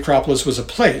duress, the Acropolis was a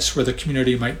place where the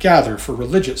community might gather for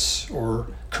religious or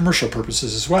commercial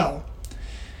purposes as well.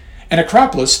 An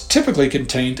Acropolis typically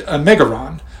contained a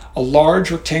megaron, a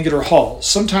large rectangular hall,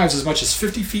 sometimes as much as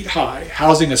 50 feet high,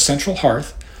 housing a central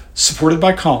hearth, supported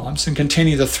by columns and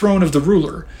containing the throne of the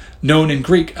ruler, known in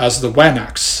Greek as the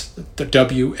wanax, the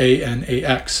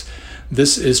W-A-N-A-X.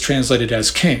 This is translated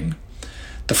as king.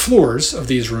 The floors of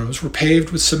these rooms were paved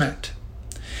with cement.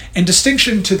 In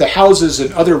distinction to the houses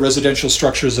and other residential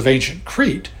structures of ancient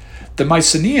Crete, the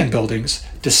Mycenaean buildings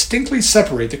distinctly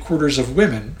separate the quarters of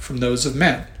women from those of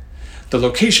men. The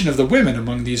location of the women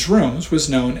among these rooms was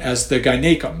known as the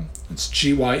gynaecum. It's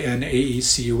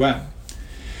G-Y-N-A-E-C-U-M.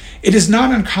 It is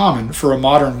not uncommon for a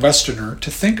modern Westerner to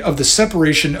think of the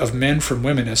separation of men from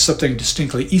women as something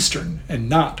distinctly Eastern and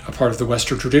not a part of the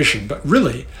Western tradition, but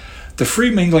really, the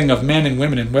free mingling of men and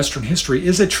women in Western history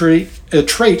is a trait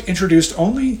introduced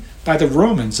only by the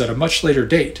Romans at a much later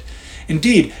date,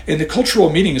 Indeed, in the cultural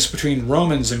meetings between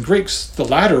Romans and Greeks, the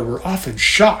latter were often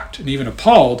shocked and even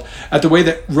appalled at the way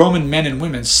that Roman men and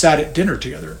women sat at dinner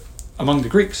together. Among the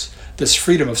Greeks, this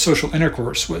freedom of social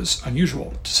intercourse was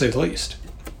unusual, to say the least.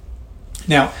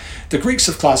 Now, the Greeks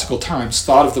of classical times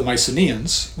thought of the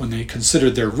Mycenaeans, when they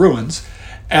considered their ruins,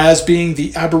 as being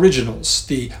the aboriginals,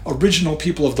 the original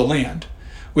people of the land,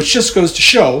 which just goes to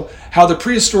show how the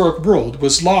prehistoric world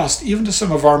was lost even to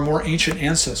some of our more ancient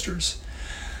ancestors.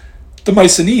 The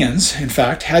Mycenaeans, in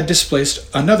fact, had displaced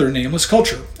another nameless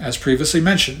culture, as previously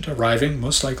mentioned, arriving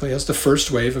most likely as the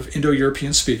first wave of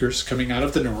Indo-European speakers coming out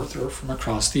of the north or from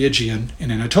across the Aegean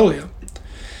in Anatolia.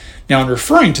 Now, in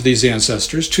referring to these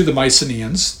ancestors, to the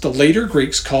Mycenaeans, the later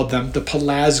Greeks called them the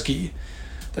Pelasgi,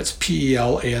 that's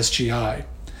Pelasgi,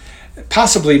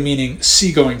 possibly meaning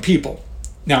seagoing people.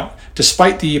 Now,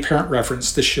 despite the apparent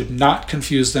reference, this should not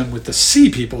confuse them with the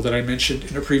sea people that I mentioned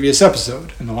in a previous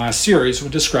episode in the last series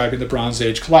when describing the Bronze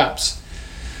Age collapse.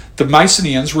 The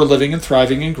Mycenaeans were living and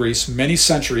thriving in Greece many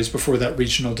centuries before that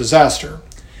regional disaster.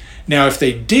 Now, if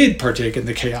they did partake in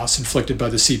the chaos inflicted by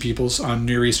the Sea Peoples on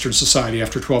Near Eastern society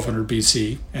after 1200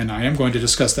 BC, and I am going to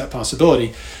discuss that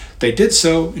possibility, they did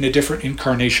so in a different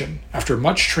incarnation after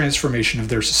much transformation of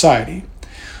their society.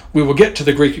 We will get to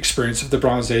the Greek experience of the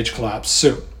Bronze Age collapse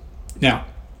soon. Now,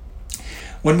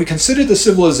 when we consider the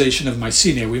civilization of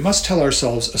Mycenae, we must tell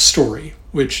ourselves a story,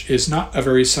 which is not a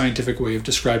very scientific way of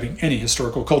describing any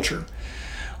historical culture.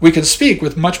 We can speak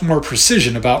with much more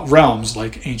precision about realms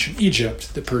like ancient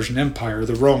Egypt, the Persian Empire,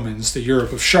 the Romans, the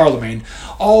Europe of Charlemagne.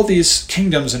 All these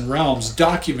kingdoms and realms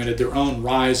documented their own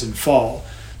rise and fall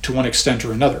to one extent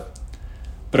or another.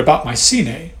 But about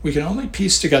Mycenae, we can only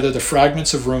piece together the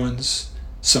fragments of ruins,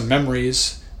 some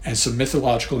memories, and some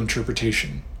mythological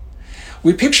interpretation.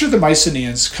 We picture the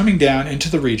Mycenaeans coming down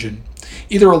into the region,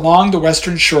 either along the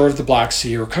western shore of the Black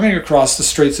Sea or coming across the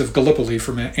Straits of Gallipoli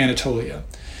from Anatolia.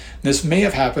 This may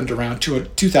have happened around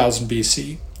 2000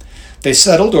 BC. They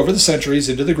settled over the centuries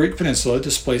into the Greek peninsula,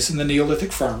 displacing the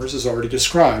Neolithic farmers as already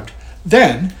described.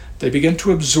 Then they began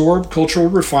to absorb cultural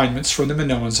refinements from the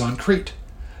Minoans on Crete.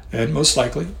 And most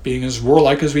likely, being as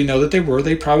warlike as we know that they were,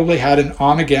 they probably had an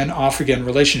on-again, off-again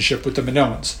relationship with the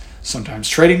Minoans, sometimes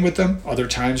trading with them, other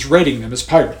times raiding them as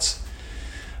pirates.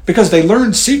 Because they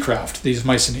learned seacraft, these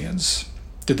Mycenaeans.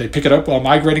 Did they pick it up while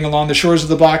migrating along the shores of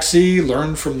the Black Sea,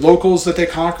 learn from locals that they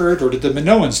conquered, or did the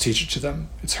Minoans teach it to them?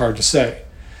 It's hard to say.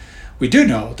 We do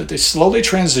know that they slowly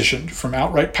transitioned from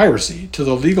outright piracy to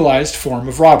the legalized form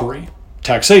of robbery,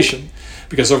 taxation,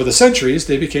 because over the centuries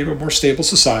they became a more stable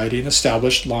society and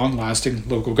established long-lasting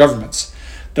local governments.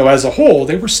 Though as a whole,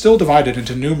 they were still divided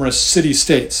into numerous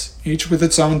city-states, each with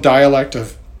its own dialect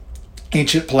of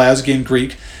ancient Pelasgian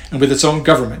Greek and with its own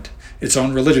government, its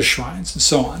own religious shrines, and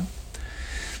so on.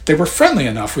 They were friendly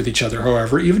enough with each other,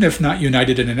 however, even if not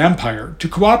united in an empire, to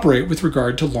cooperate with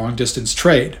regard to long-distance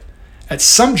trade. At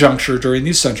some juncture during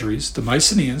these centuries, the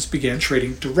Mycenaeans began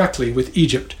trading directly with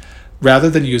Egypt, rather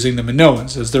than using the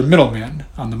Minoans as their middlemen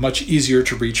on the much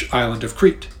easier-to-reach island of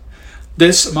Crete.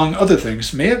 This, among other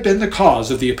things, may have been the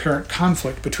cause of the apparent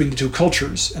conflict between the two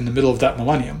cultures in the middle of that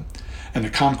millennium, and the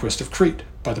conquest of Crete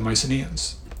by the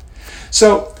Mycenaeans.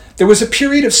 So, there was a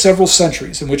period of several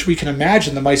centuries in which we can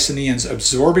imagine the Mycenaeans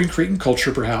absorbing Cretan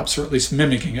culture perhaps, or at least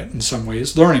mimicking it in some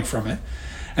ways, learning from it.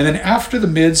 And then after the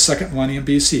mid-2nd millennium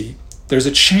BC, there's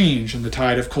a change in the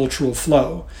tide of cultural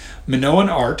flow. Minoan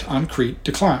art on Crete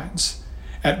declines.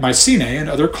 At Mycenae and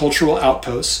other cultural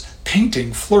outposts,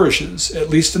 painting flourishes, at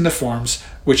least in the forms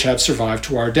which have survived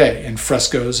to our day, in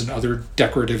frescoes and other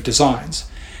decorative designs.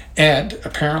 And,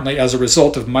 apparently as a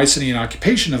result of Mycenaean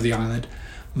occupation of the island,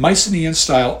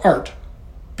 Mycenaean-style art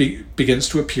begins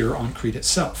to appear on Crete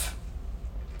itself.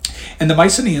 And the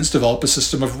Mycenaeans develop a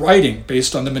system of writing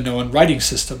based on the Minoan writing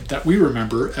system that we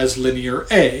remember as Linear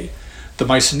A. The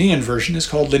Mycenaean version is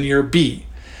called Linear B.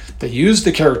 They used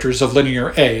the characters of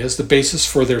Linear A as the basis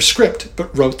for their script,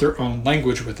 but wrote their own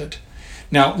language with it.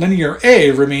 Now, Linear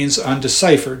A remains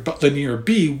undeciphered, but Linear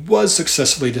B was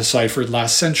successfully deciphered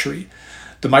last century.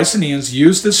 The Mycenaeans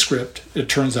used this script, it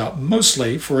turns out,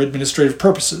 mostly for administrative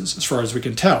purposes, as far as we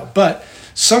can tell, but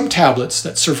some tablets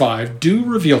that survive do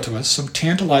reveal to us some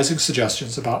tantalizing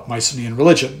suggestions about Mycenaean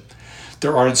religion.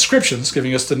 There are inscriptions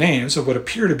giving us the names of what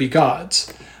appear to be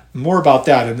gods. More about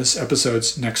that in this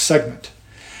episode's next segment.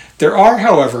 There are,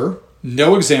 however,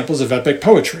 no examples of epic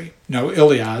poetry, no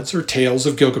Iliads or tales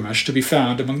of Gilgamesh to be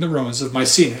found among the ruins of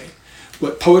Mycenae.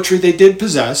 What poetry they did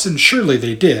possess, and surely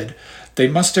they did, they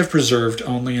must have preserved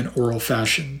only in oral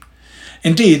fashion.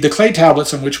 Indeed, the clay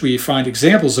tablets on which we find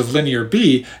examples of Linear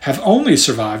B have only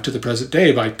survived to the present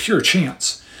day by pure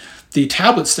chance. The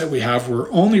tablets that we have were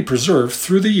only preserved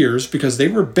through the years because they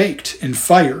were baked in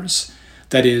fires,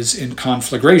 that is, in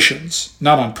conflagrations,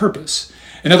 not on purpose.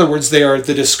 In other words, they are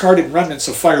the discarded remnants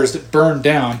of fires that burned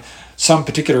down some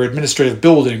particular administrative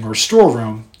building or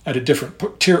storeroom at a different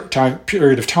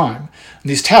period of time. And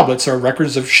these tablets are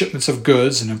records of shipments of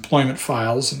goods and employment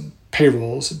files and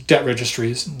payrolls and debt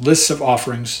registries and lists of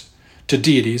offerings to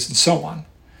deities and so on.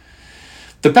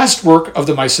 The best work of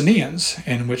the Mycenaeans,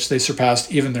 in which they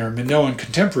surpassed even their Minoan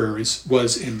contemporaries,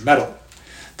 was in metal.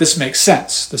 This makes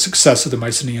sense, the success of the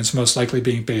Mycenaeans most likely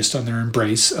being based on their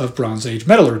embrace of Bronze Age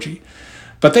metallurgy.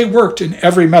 But they worked in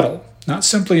every metal, not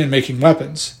simply in making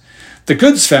weapons. The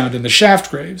goods found in the shaft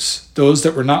graves, those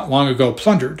that were not long ago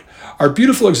plundered, are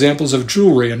beautiful examples of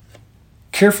jewelry, and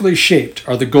carefully shaped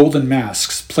are the golden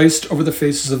masks placed over the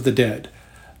faces of the dead.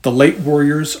 The late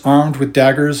warriors armed with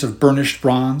daggers of burnished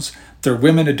bronze, their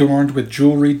women adorned with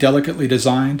jewelry delicately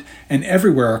designed, and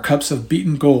everywhere are cups of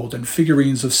beaten gold and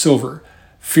figurines of silver,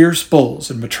 fierce bulls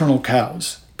and maternal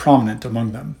cows, prominent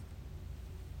among them.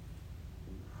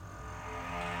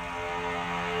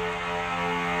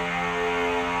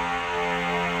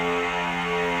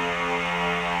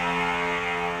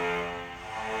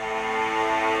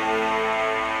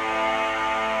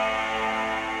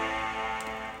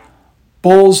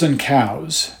 Bulls and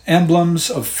cows, emblems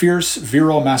of fierce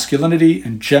virile masculinity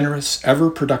and generous,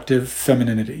 ever-productive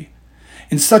femininity.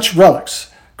 In such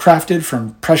relics, crafted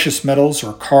from precious metals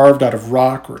or carved out of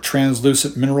rock or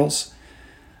translucent minerals,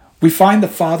 we find the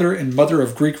father and mother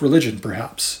of Greek religion,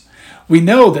 perhaps. We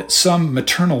know that some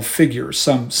maternal figure,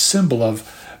 some symbol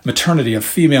of maternity, of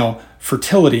female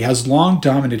fertility, has long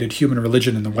dominated human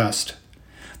religion in the West.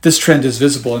 This trend is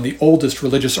visible in the oldest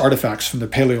religious artifacts from the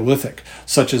Paleolithic,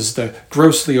 such as the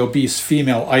grossly obese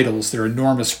female idols, their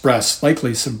enormous breasts,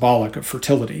 likely symbolic of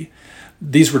fertility.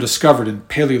 These were discovered in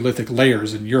Paleolithic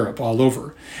layers in Europe all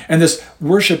over. And this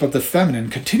worship of the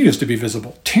feminine continues to be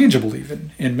visible, tangible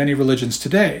even, in many religions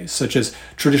today, such as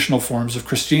traditional forms of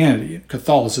Christianity,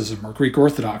 Catholicism, or Greek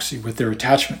Orthodoxy, with their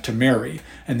attachment to Mary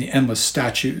and the endless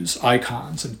statues,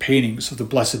 icons, and paintings of the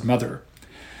Blessed Mother.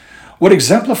 What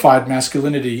exemplified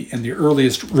masculinity in the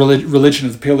earliest religion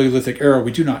of the Paleolithic era,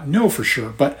 we do not know for sure,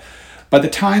 but by the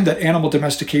time that animal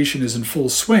domestication is in full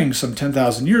swing some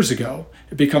 10,000 years ago,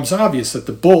 it becomes obvious that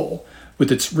the bull,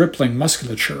 with its rippling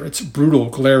musculature, its brutal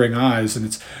glaring eyes, and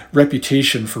its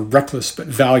reputation for reckless but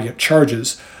valiant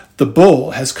charges, the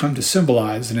bull has come to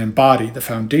symbolize and embody the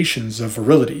foundations of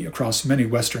virility across many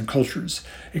Western cultures,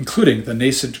 including the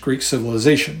nascent Greek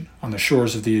civilization on the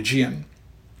shores of the Aegean.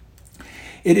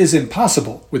 It is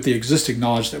impossible, with the existing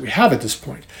knowledge that we have at this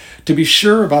point, to be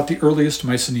sure about the earliest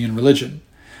Mycenaean religion.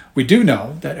 We do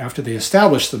know that after they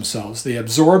established themselves, they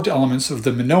absorbed elements of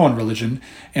the Minoan religion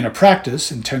in a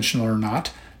practice, intentional or not,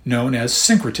 known as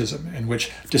syncretism, in which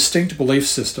distinct belief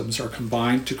systems are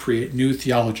combined to create new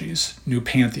theologies, new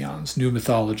pantheons, new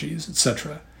mythologies,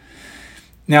 etc.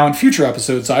 Now, in future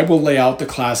episodes, I will lay out the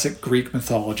classic Greek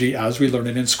mythology as we learn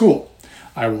it in school.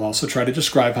 I will also try to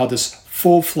describe how this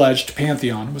full-fledged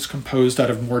pantheon was composed out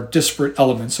of more disparate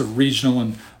elements of regional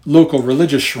and local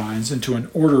religious shrines into an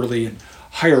orderly and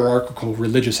hierarchical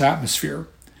religious atmosphere.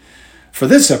 For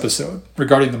this episode,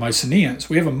 regarding the Mycenaeans,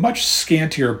 we have a much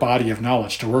scantier body of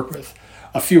knowledge to work with,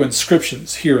 a few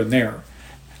inscriptions here and there.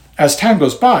 As time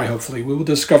goes by, hopefully, we will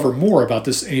discover more about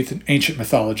this ancient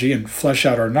mythology and flesh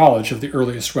out our knowledge of the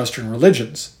earliest Western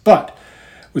religions. But,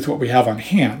 with what we have on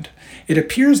hand, it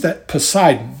appears that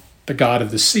Poseidon, the god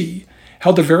of the sea,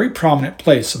 held a very prominent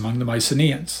place among the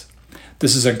Mycenaeans.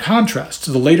 This is in contrast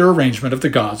to the later arrangement of the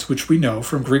gods which we know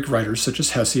from Greek writers such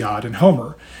as Hesiod and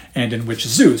Homer, and in which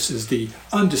Zeus is the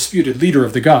undisputed leader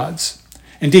of the gods.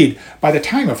 Indeed, by the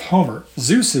time of Homer,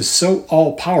 Zeus is so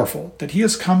all-powerful that he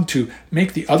has come to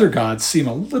make the other gods seem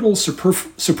a little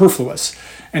superfluous,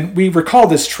 and we recall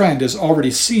this trend as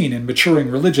already seen in maturing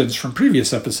religions from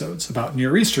previous episodes about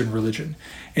Near Eastern religion,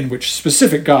 in which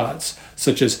specific gods,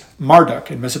 such as Marduk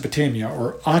in Mesopotamia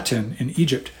or Aten in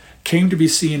Egypt, came to be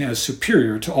seen as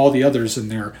superior to all the others in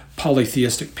their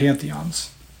polytheistic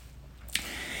pantheons.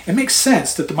 It makes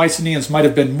sense that the Mycenaeans might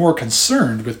have been more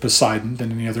concerned with Poseidon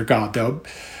than any other god, though,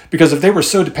 because if they were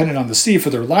so dependent on the sea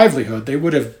for their livelihood, they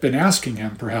would have been asking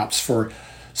him, perhaps, for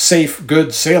safe,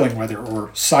 good sailing weather or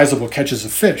sizable catches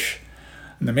of fish,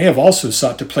 and they may have also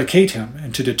sought to placate him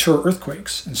and to deter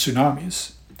earthquakes and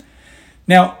tsunamis.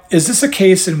 Now, is this a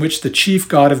case in which the chief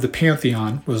god of the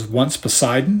pantheon was once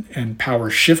Poseidon and power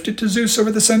shifted to Zeus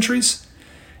over the centuries?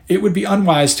 It would be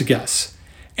unwise to guess.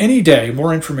 Any day,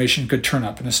 more information could turn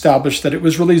up and establish that it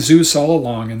was really Zeus all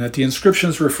along and that the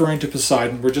inscriptions referring to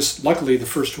Poseidon were just luckily the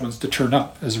first ones to turn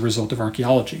up as a result of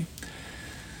archaeology.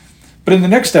 But in the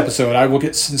next episode, I will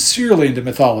get sincerely into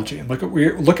mythology and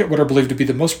look at what are believed to be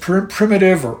the most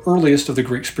primitive or earliest of the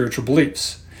Greek spiritual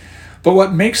beliefs. But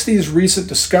what makes these recent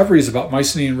discoveries about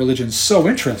Mycenaean religion so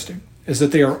interesting is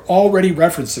that they are already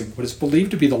referencing what is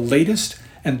believed to be the latest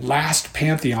and last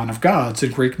pantheon of gods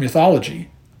in Greek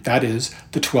mythology, that is,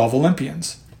 the 12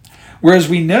 Olympians. Whereas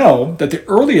we know that the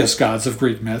earliest gods of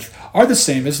Greek myth are the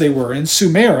same as they were in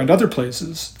Sumer and other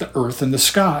places, the earth and the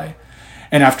sky.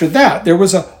 And after that, there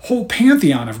was a whole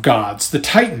pantheon of gods, the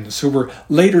Titans, who were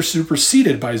later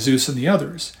superseded by Zeus and the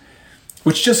others,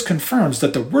 which just confirms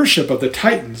that the worship of the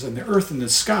Titans and the earth and the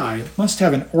sky must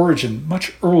have an origin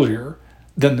much earlier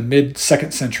than the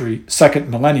second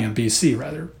millennium BC,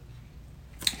 rather.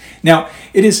 Now,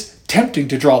 it is tempting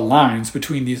to draw lines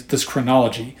between this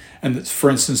chronology and, for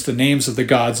instance, the names of the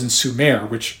gods in Sumer,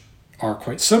 which are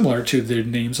quite similar to the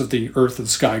names of the earth and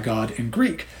sky god in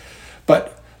Greek.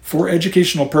 But for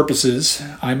educational purposes,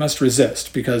 I must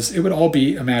resist, because it would all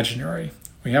be imaginary.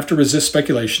 We have to resist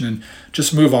speculation and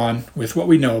just move on with what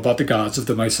we know about the gods of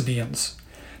the Mycenaeans.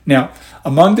 Now,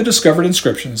 among the discovered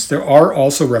inscriptions, there are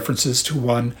also references to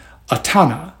one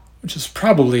Atana, which is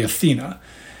probably Athena.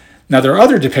 Now, there are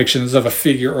other depictions of a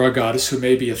figure or a goddess who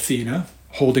may be Athena,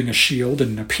 holding a shield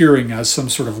and appearing as some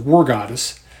sort of war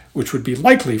goddess, which would be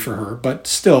likely for her, but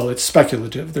still, it's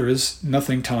speculative. There is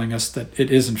nothing telling us that it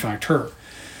is in fact her.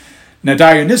 Now,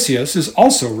 Dionysius is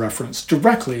also referenced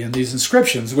directly in these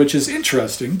inscriptions, which is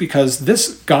interesting because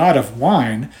this god of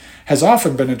wine has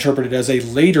often been interpreted as a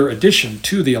later addition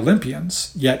to the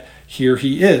Olympians, yet here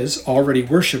he is already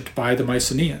worshipped by the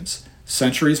Mycenaeans.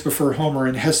 Centuries before Homer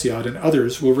and Hesiod and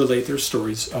others will relate their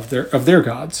stories of their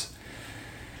gods.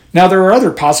 Now, there are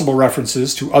other possible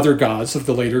references to other gods of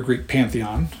the later Greek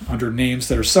pantheon under names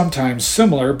that are sometimes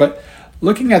similar, but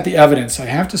looking at the evidence, I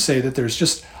have to say that there's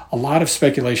just a lot of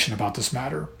speculation about this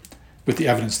matter, with the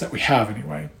evidence that we have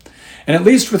anyway, and at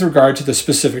least with regard to the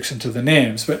specifics and to the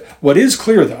names. But what is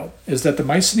clear, though, is that the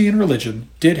Mycenaean religion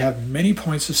did have many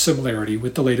points of similarity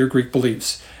with the later Greek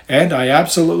beliefs, and I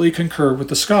absolutely concur with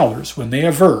the scholars when they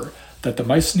aver that the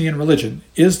Mycenaean religion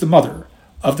is the mother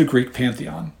of the Greek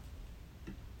pantheon.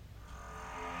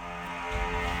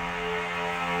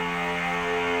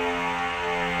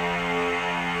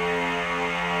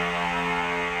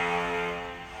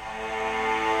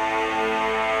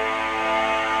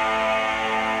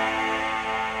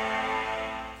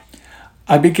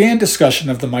 I began discussion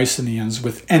of the Mycenaeans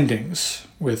with endings,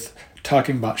 with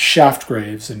talking about shaft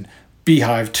graves and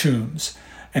beehive tombs,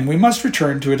 and we must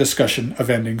return to a discussion of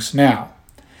endings now.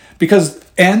 Because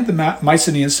the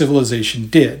Mycenaean civilization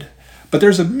did, but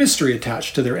there's a mystery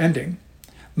attached to their ending.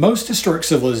 Most historic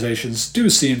civilizations do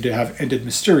seem to have ended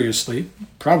mysteriously,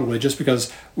 probably just because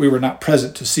we were not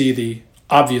present to see the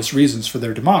obvious reasons for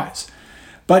their demise.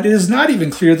 But it is not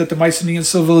even clear that the Mycenaean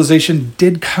civilization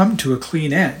did come to a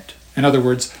clean end. In other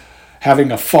words,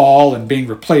 having a fall and being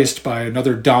replaced by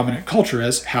another dominant culture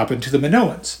as happened to the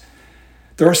Minoans.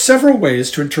 There are several ways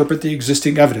to interpret the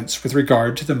existing evidence with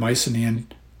regard to the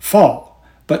Mycenaean fall,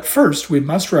 but first we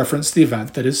must reference the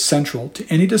event that is central to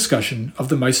any discussion of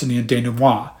the Mycenaean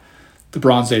denouement, the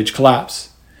Bronze Age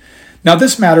collapse. Now,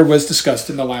 this matter was discussed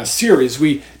in the last series.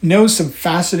 We know some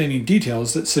fascinating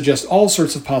details that suggest all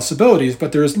sorts of possibilities,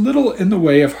 but there is little in the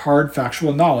way of hard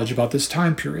factual knowledge about this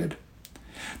time period.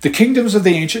 The kingdoms of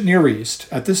the ancient Near East,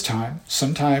 at this time,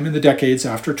 sometime in the decades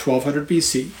after 1200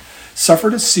 BC,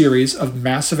 suffered a series of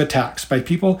massive attacks by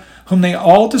people whom they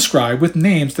all describe with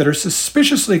names that are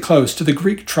suspiciously close to the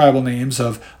Greek tribal names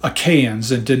of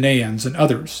Achaeans and Danaans and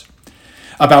others.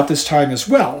 About this time as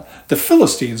well, the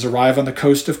Philistines arrive on the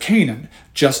coast of Canaan,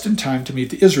 just in time to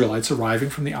meet the Israelites arriving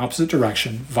from the opposite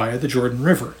direction via the Jordan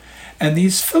River. And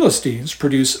these Philistines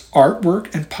produce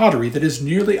artwork and pottery that is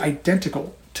nearly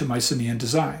identical to Mycenaean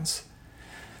designs.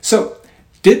 So,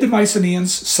 did the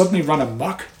Mycenaeans suddenly run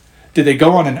amok? Did they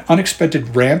go on an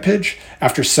unexpected rampage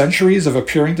after centuries of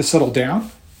appearing to settle down?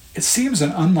 It seems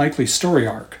an unlikely story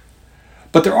arc.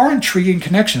 But there are intriguing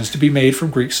connections to be made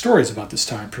from Greek stories about this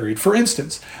time period. For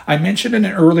instance, I mentioned in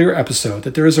an earlier episode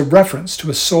that there is a reference to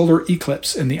a solar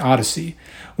eclipse in the Odyssey,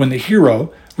 when the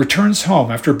hero returns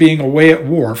home after being away at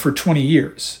war for 20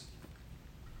 years.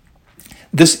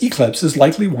 This eclipse is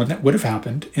likely one that would have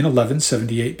happened in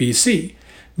 1178 BC,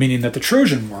 meaning that the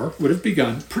Trojan War would have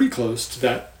begun pretty close to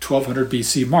that 1200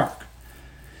 BC mark.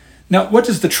 Now, what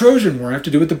does the Trojan War have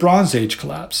to do with the Bronze Age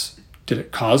collapse? Did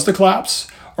it cause the collapse,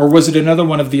 or was it another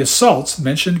one of the assaults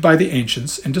mentioned by the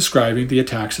ancients in describing the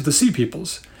attacks of the Sea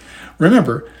Peoples?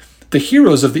 Remember, the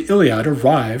heroes of the Iliad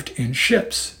arrived in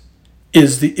ships.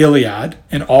 Is the Iliad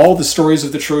and all the stories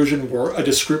of the Trojan War a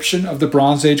description of the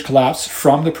Bronze Age collapse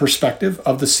from the perspective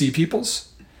of the Sea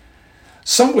Peoples?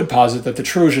 Some would posit that the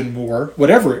Trojan War,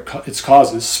 whatever its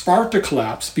causes, sparked a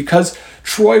collapse because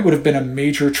Troy would have been a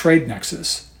major trade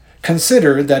nexus.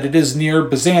 Consider that it is near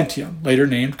Byzantium, later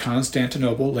named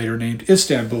Constantinople, later named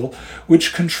Istanbul,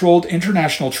 which controlled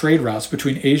international trade routes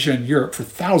between Asia and Europe for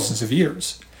thousands of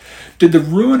years. Did the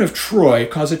ruin of Troy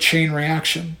cause a chain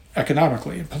reaction,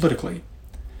 economically and politically?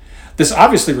 This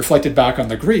obviously reflected back on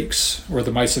the Greeks, or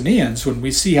the Mycenaeans, when we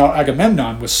see how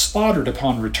Agamemnon was slaughtered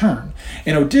upon return,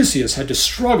 and Odysseus had to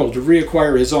struggle to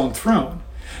reacquire his own throne.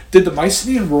 Did the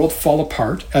Mycenaean world fall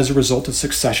apart as a result of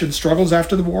succession struggles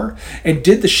after the war? And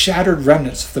did the shattered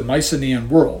remnants of the Mycenaean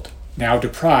world, now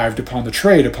deprived upon the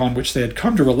trade upon which they had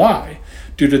come to rely,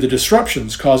 due to the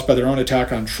disruptions caused by their own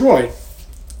attack on Troy,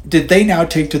 did they now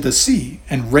take to the sea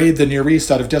and raid the Near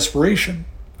East out of desperation,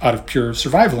 out of pure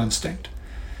survival instinct?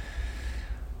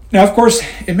 Now, of course,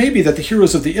 it may be that the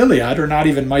heroes of the Iliad are not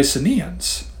even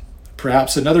Mycenaeans.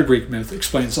 Perhaps another Greek myth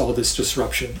explains all this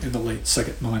disruption in the late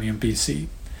 2nd millennium BC.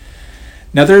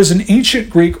 Now, there is an ancient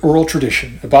Greek oral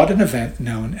tradition about an event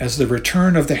known as the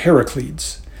return of the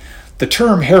Heracleids. The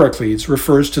term Heracleids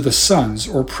refers to the sons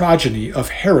or progeny of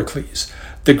Heracles,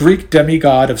 the Greek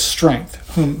demigod of strength,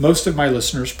 whom most of my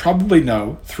listeners probably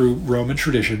know through Roman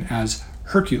tradition as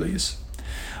Hercules.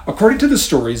 According to the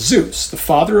story, Zeus, the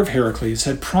father of Heracles,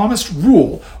 had promised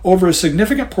rule over a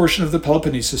significant portion of the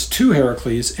Peloponnesus to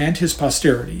Heracles and his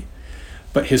posterity,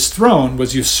 but his throne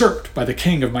was usurped by the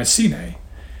king of Mycenae.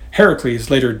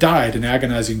 Heracles later died an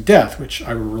agonizing death, which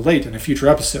I will relate in a future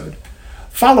episode.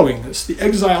 Following this, the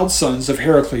exiled sons of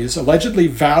Heracles allegedly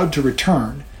vowed to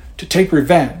return, to take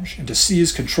revenge, and to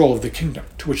seize control of the kingdom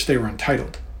to which they were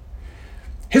entitled.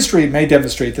 History may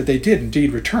demonstrate that they did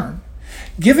indeed return.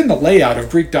 Given the layout of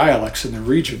Greek dialects in the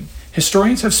region,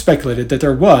 historians have speculated that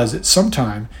there was, at some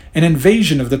time, an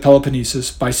invasion of the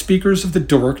Peloponnesus by speakers of the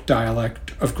Doric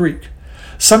dialect of Greek.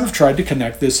 Some have tried to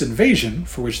connect this invasion,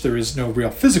 for which there is no real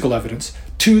physical evidence,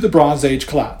 to the Bronze Age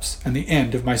collapse and the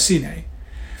end of Mycenae.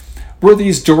 Were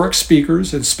these Doric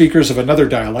speakers and speakers of another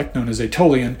dialect known as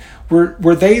Aetolian,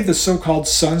 were they the so-called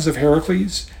sons of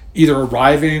Heracles, either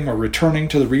arriving or returning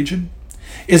to the region?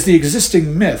 Is the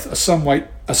existing myth a somewhat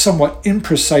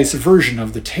imprecise version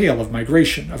of the tale of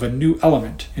migration of a new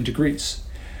element into Greece?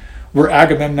 Were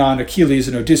Agamemnon, Achilles,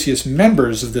 and Odysseus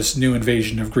members of this new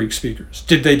invasion of Greek speakers?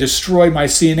 Did they destroy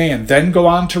Mycenae and then go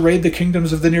on to raid the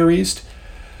kingdoms of the Near East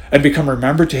and become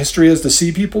remembered to history as the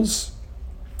Sea Peoples?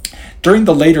 During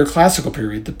the later classical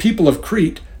period, the people of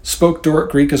Crete spoke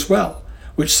Doric Greek as well,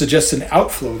 which suggests an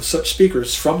outflow of such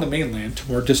speakers from the mainland to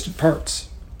more distant parts.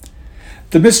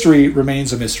 The mystery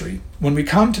remains a mystery. When we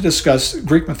come to discuss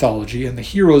Greek mythology and the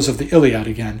heroes of the Iliad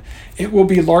again, it will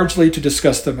be largely to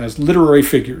discuss them as literary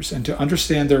figures and to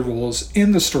understand their roles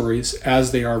in the stories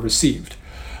as they are received.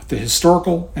 The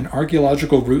historical and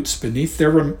archaeological roots beneath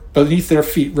their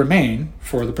feet remain,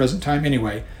 for the present time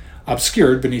anyway,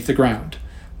 obscured beneath the ground,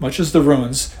 much as the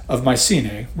ruins of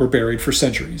Mycenae were buried for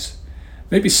centuries.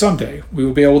 Maybe someday we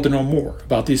will be able to know more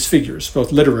about these figures,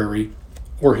 both literary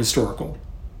or historical.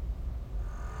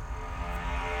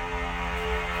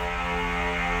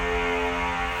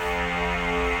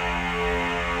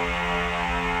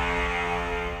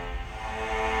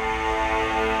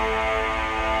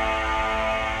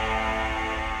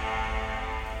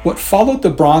 What followed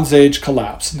the Bronze Age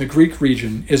collapse in the Greek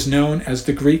region is known as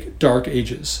the Greek Dark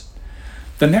Ages.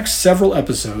 The next several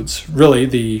episodes, really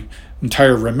the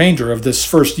entire remainder of this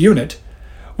first unit,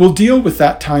 will deal with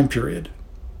that time period.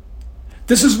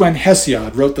 This is when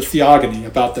Hesiod wrote the Theogony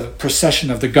about the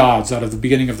procession of the gods out of the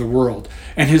beginning of the world,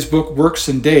 and his book Works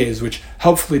and Days, which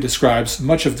helpfully describes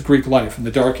much of the Greek life in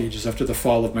the Dark Ages after the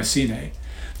fall of Mycenae.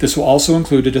 This will also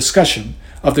include a discussion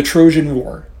of the Trojan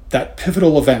War, that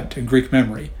pivotal event in Greek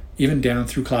memory, even down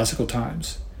through classical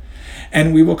times.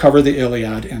 And we will cover the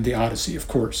Iliad and the Odyssey, of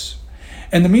course.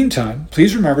 In the meantime,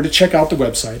 please remember to check out the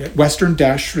website at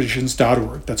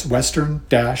western-traditions.org. That's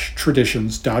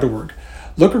western-traditions.org.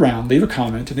 Look around, leave a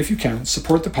comment, and if you can,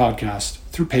 support the podcast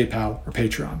through PayPal or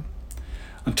Patreon.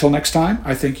 Until next time,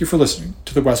 I thank you for listening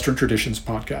to the Western Traditions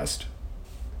Podcast.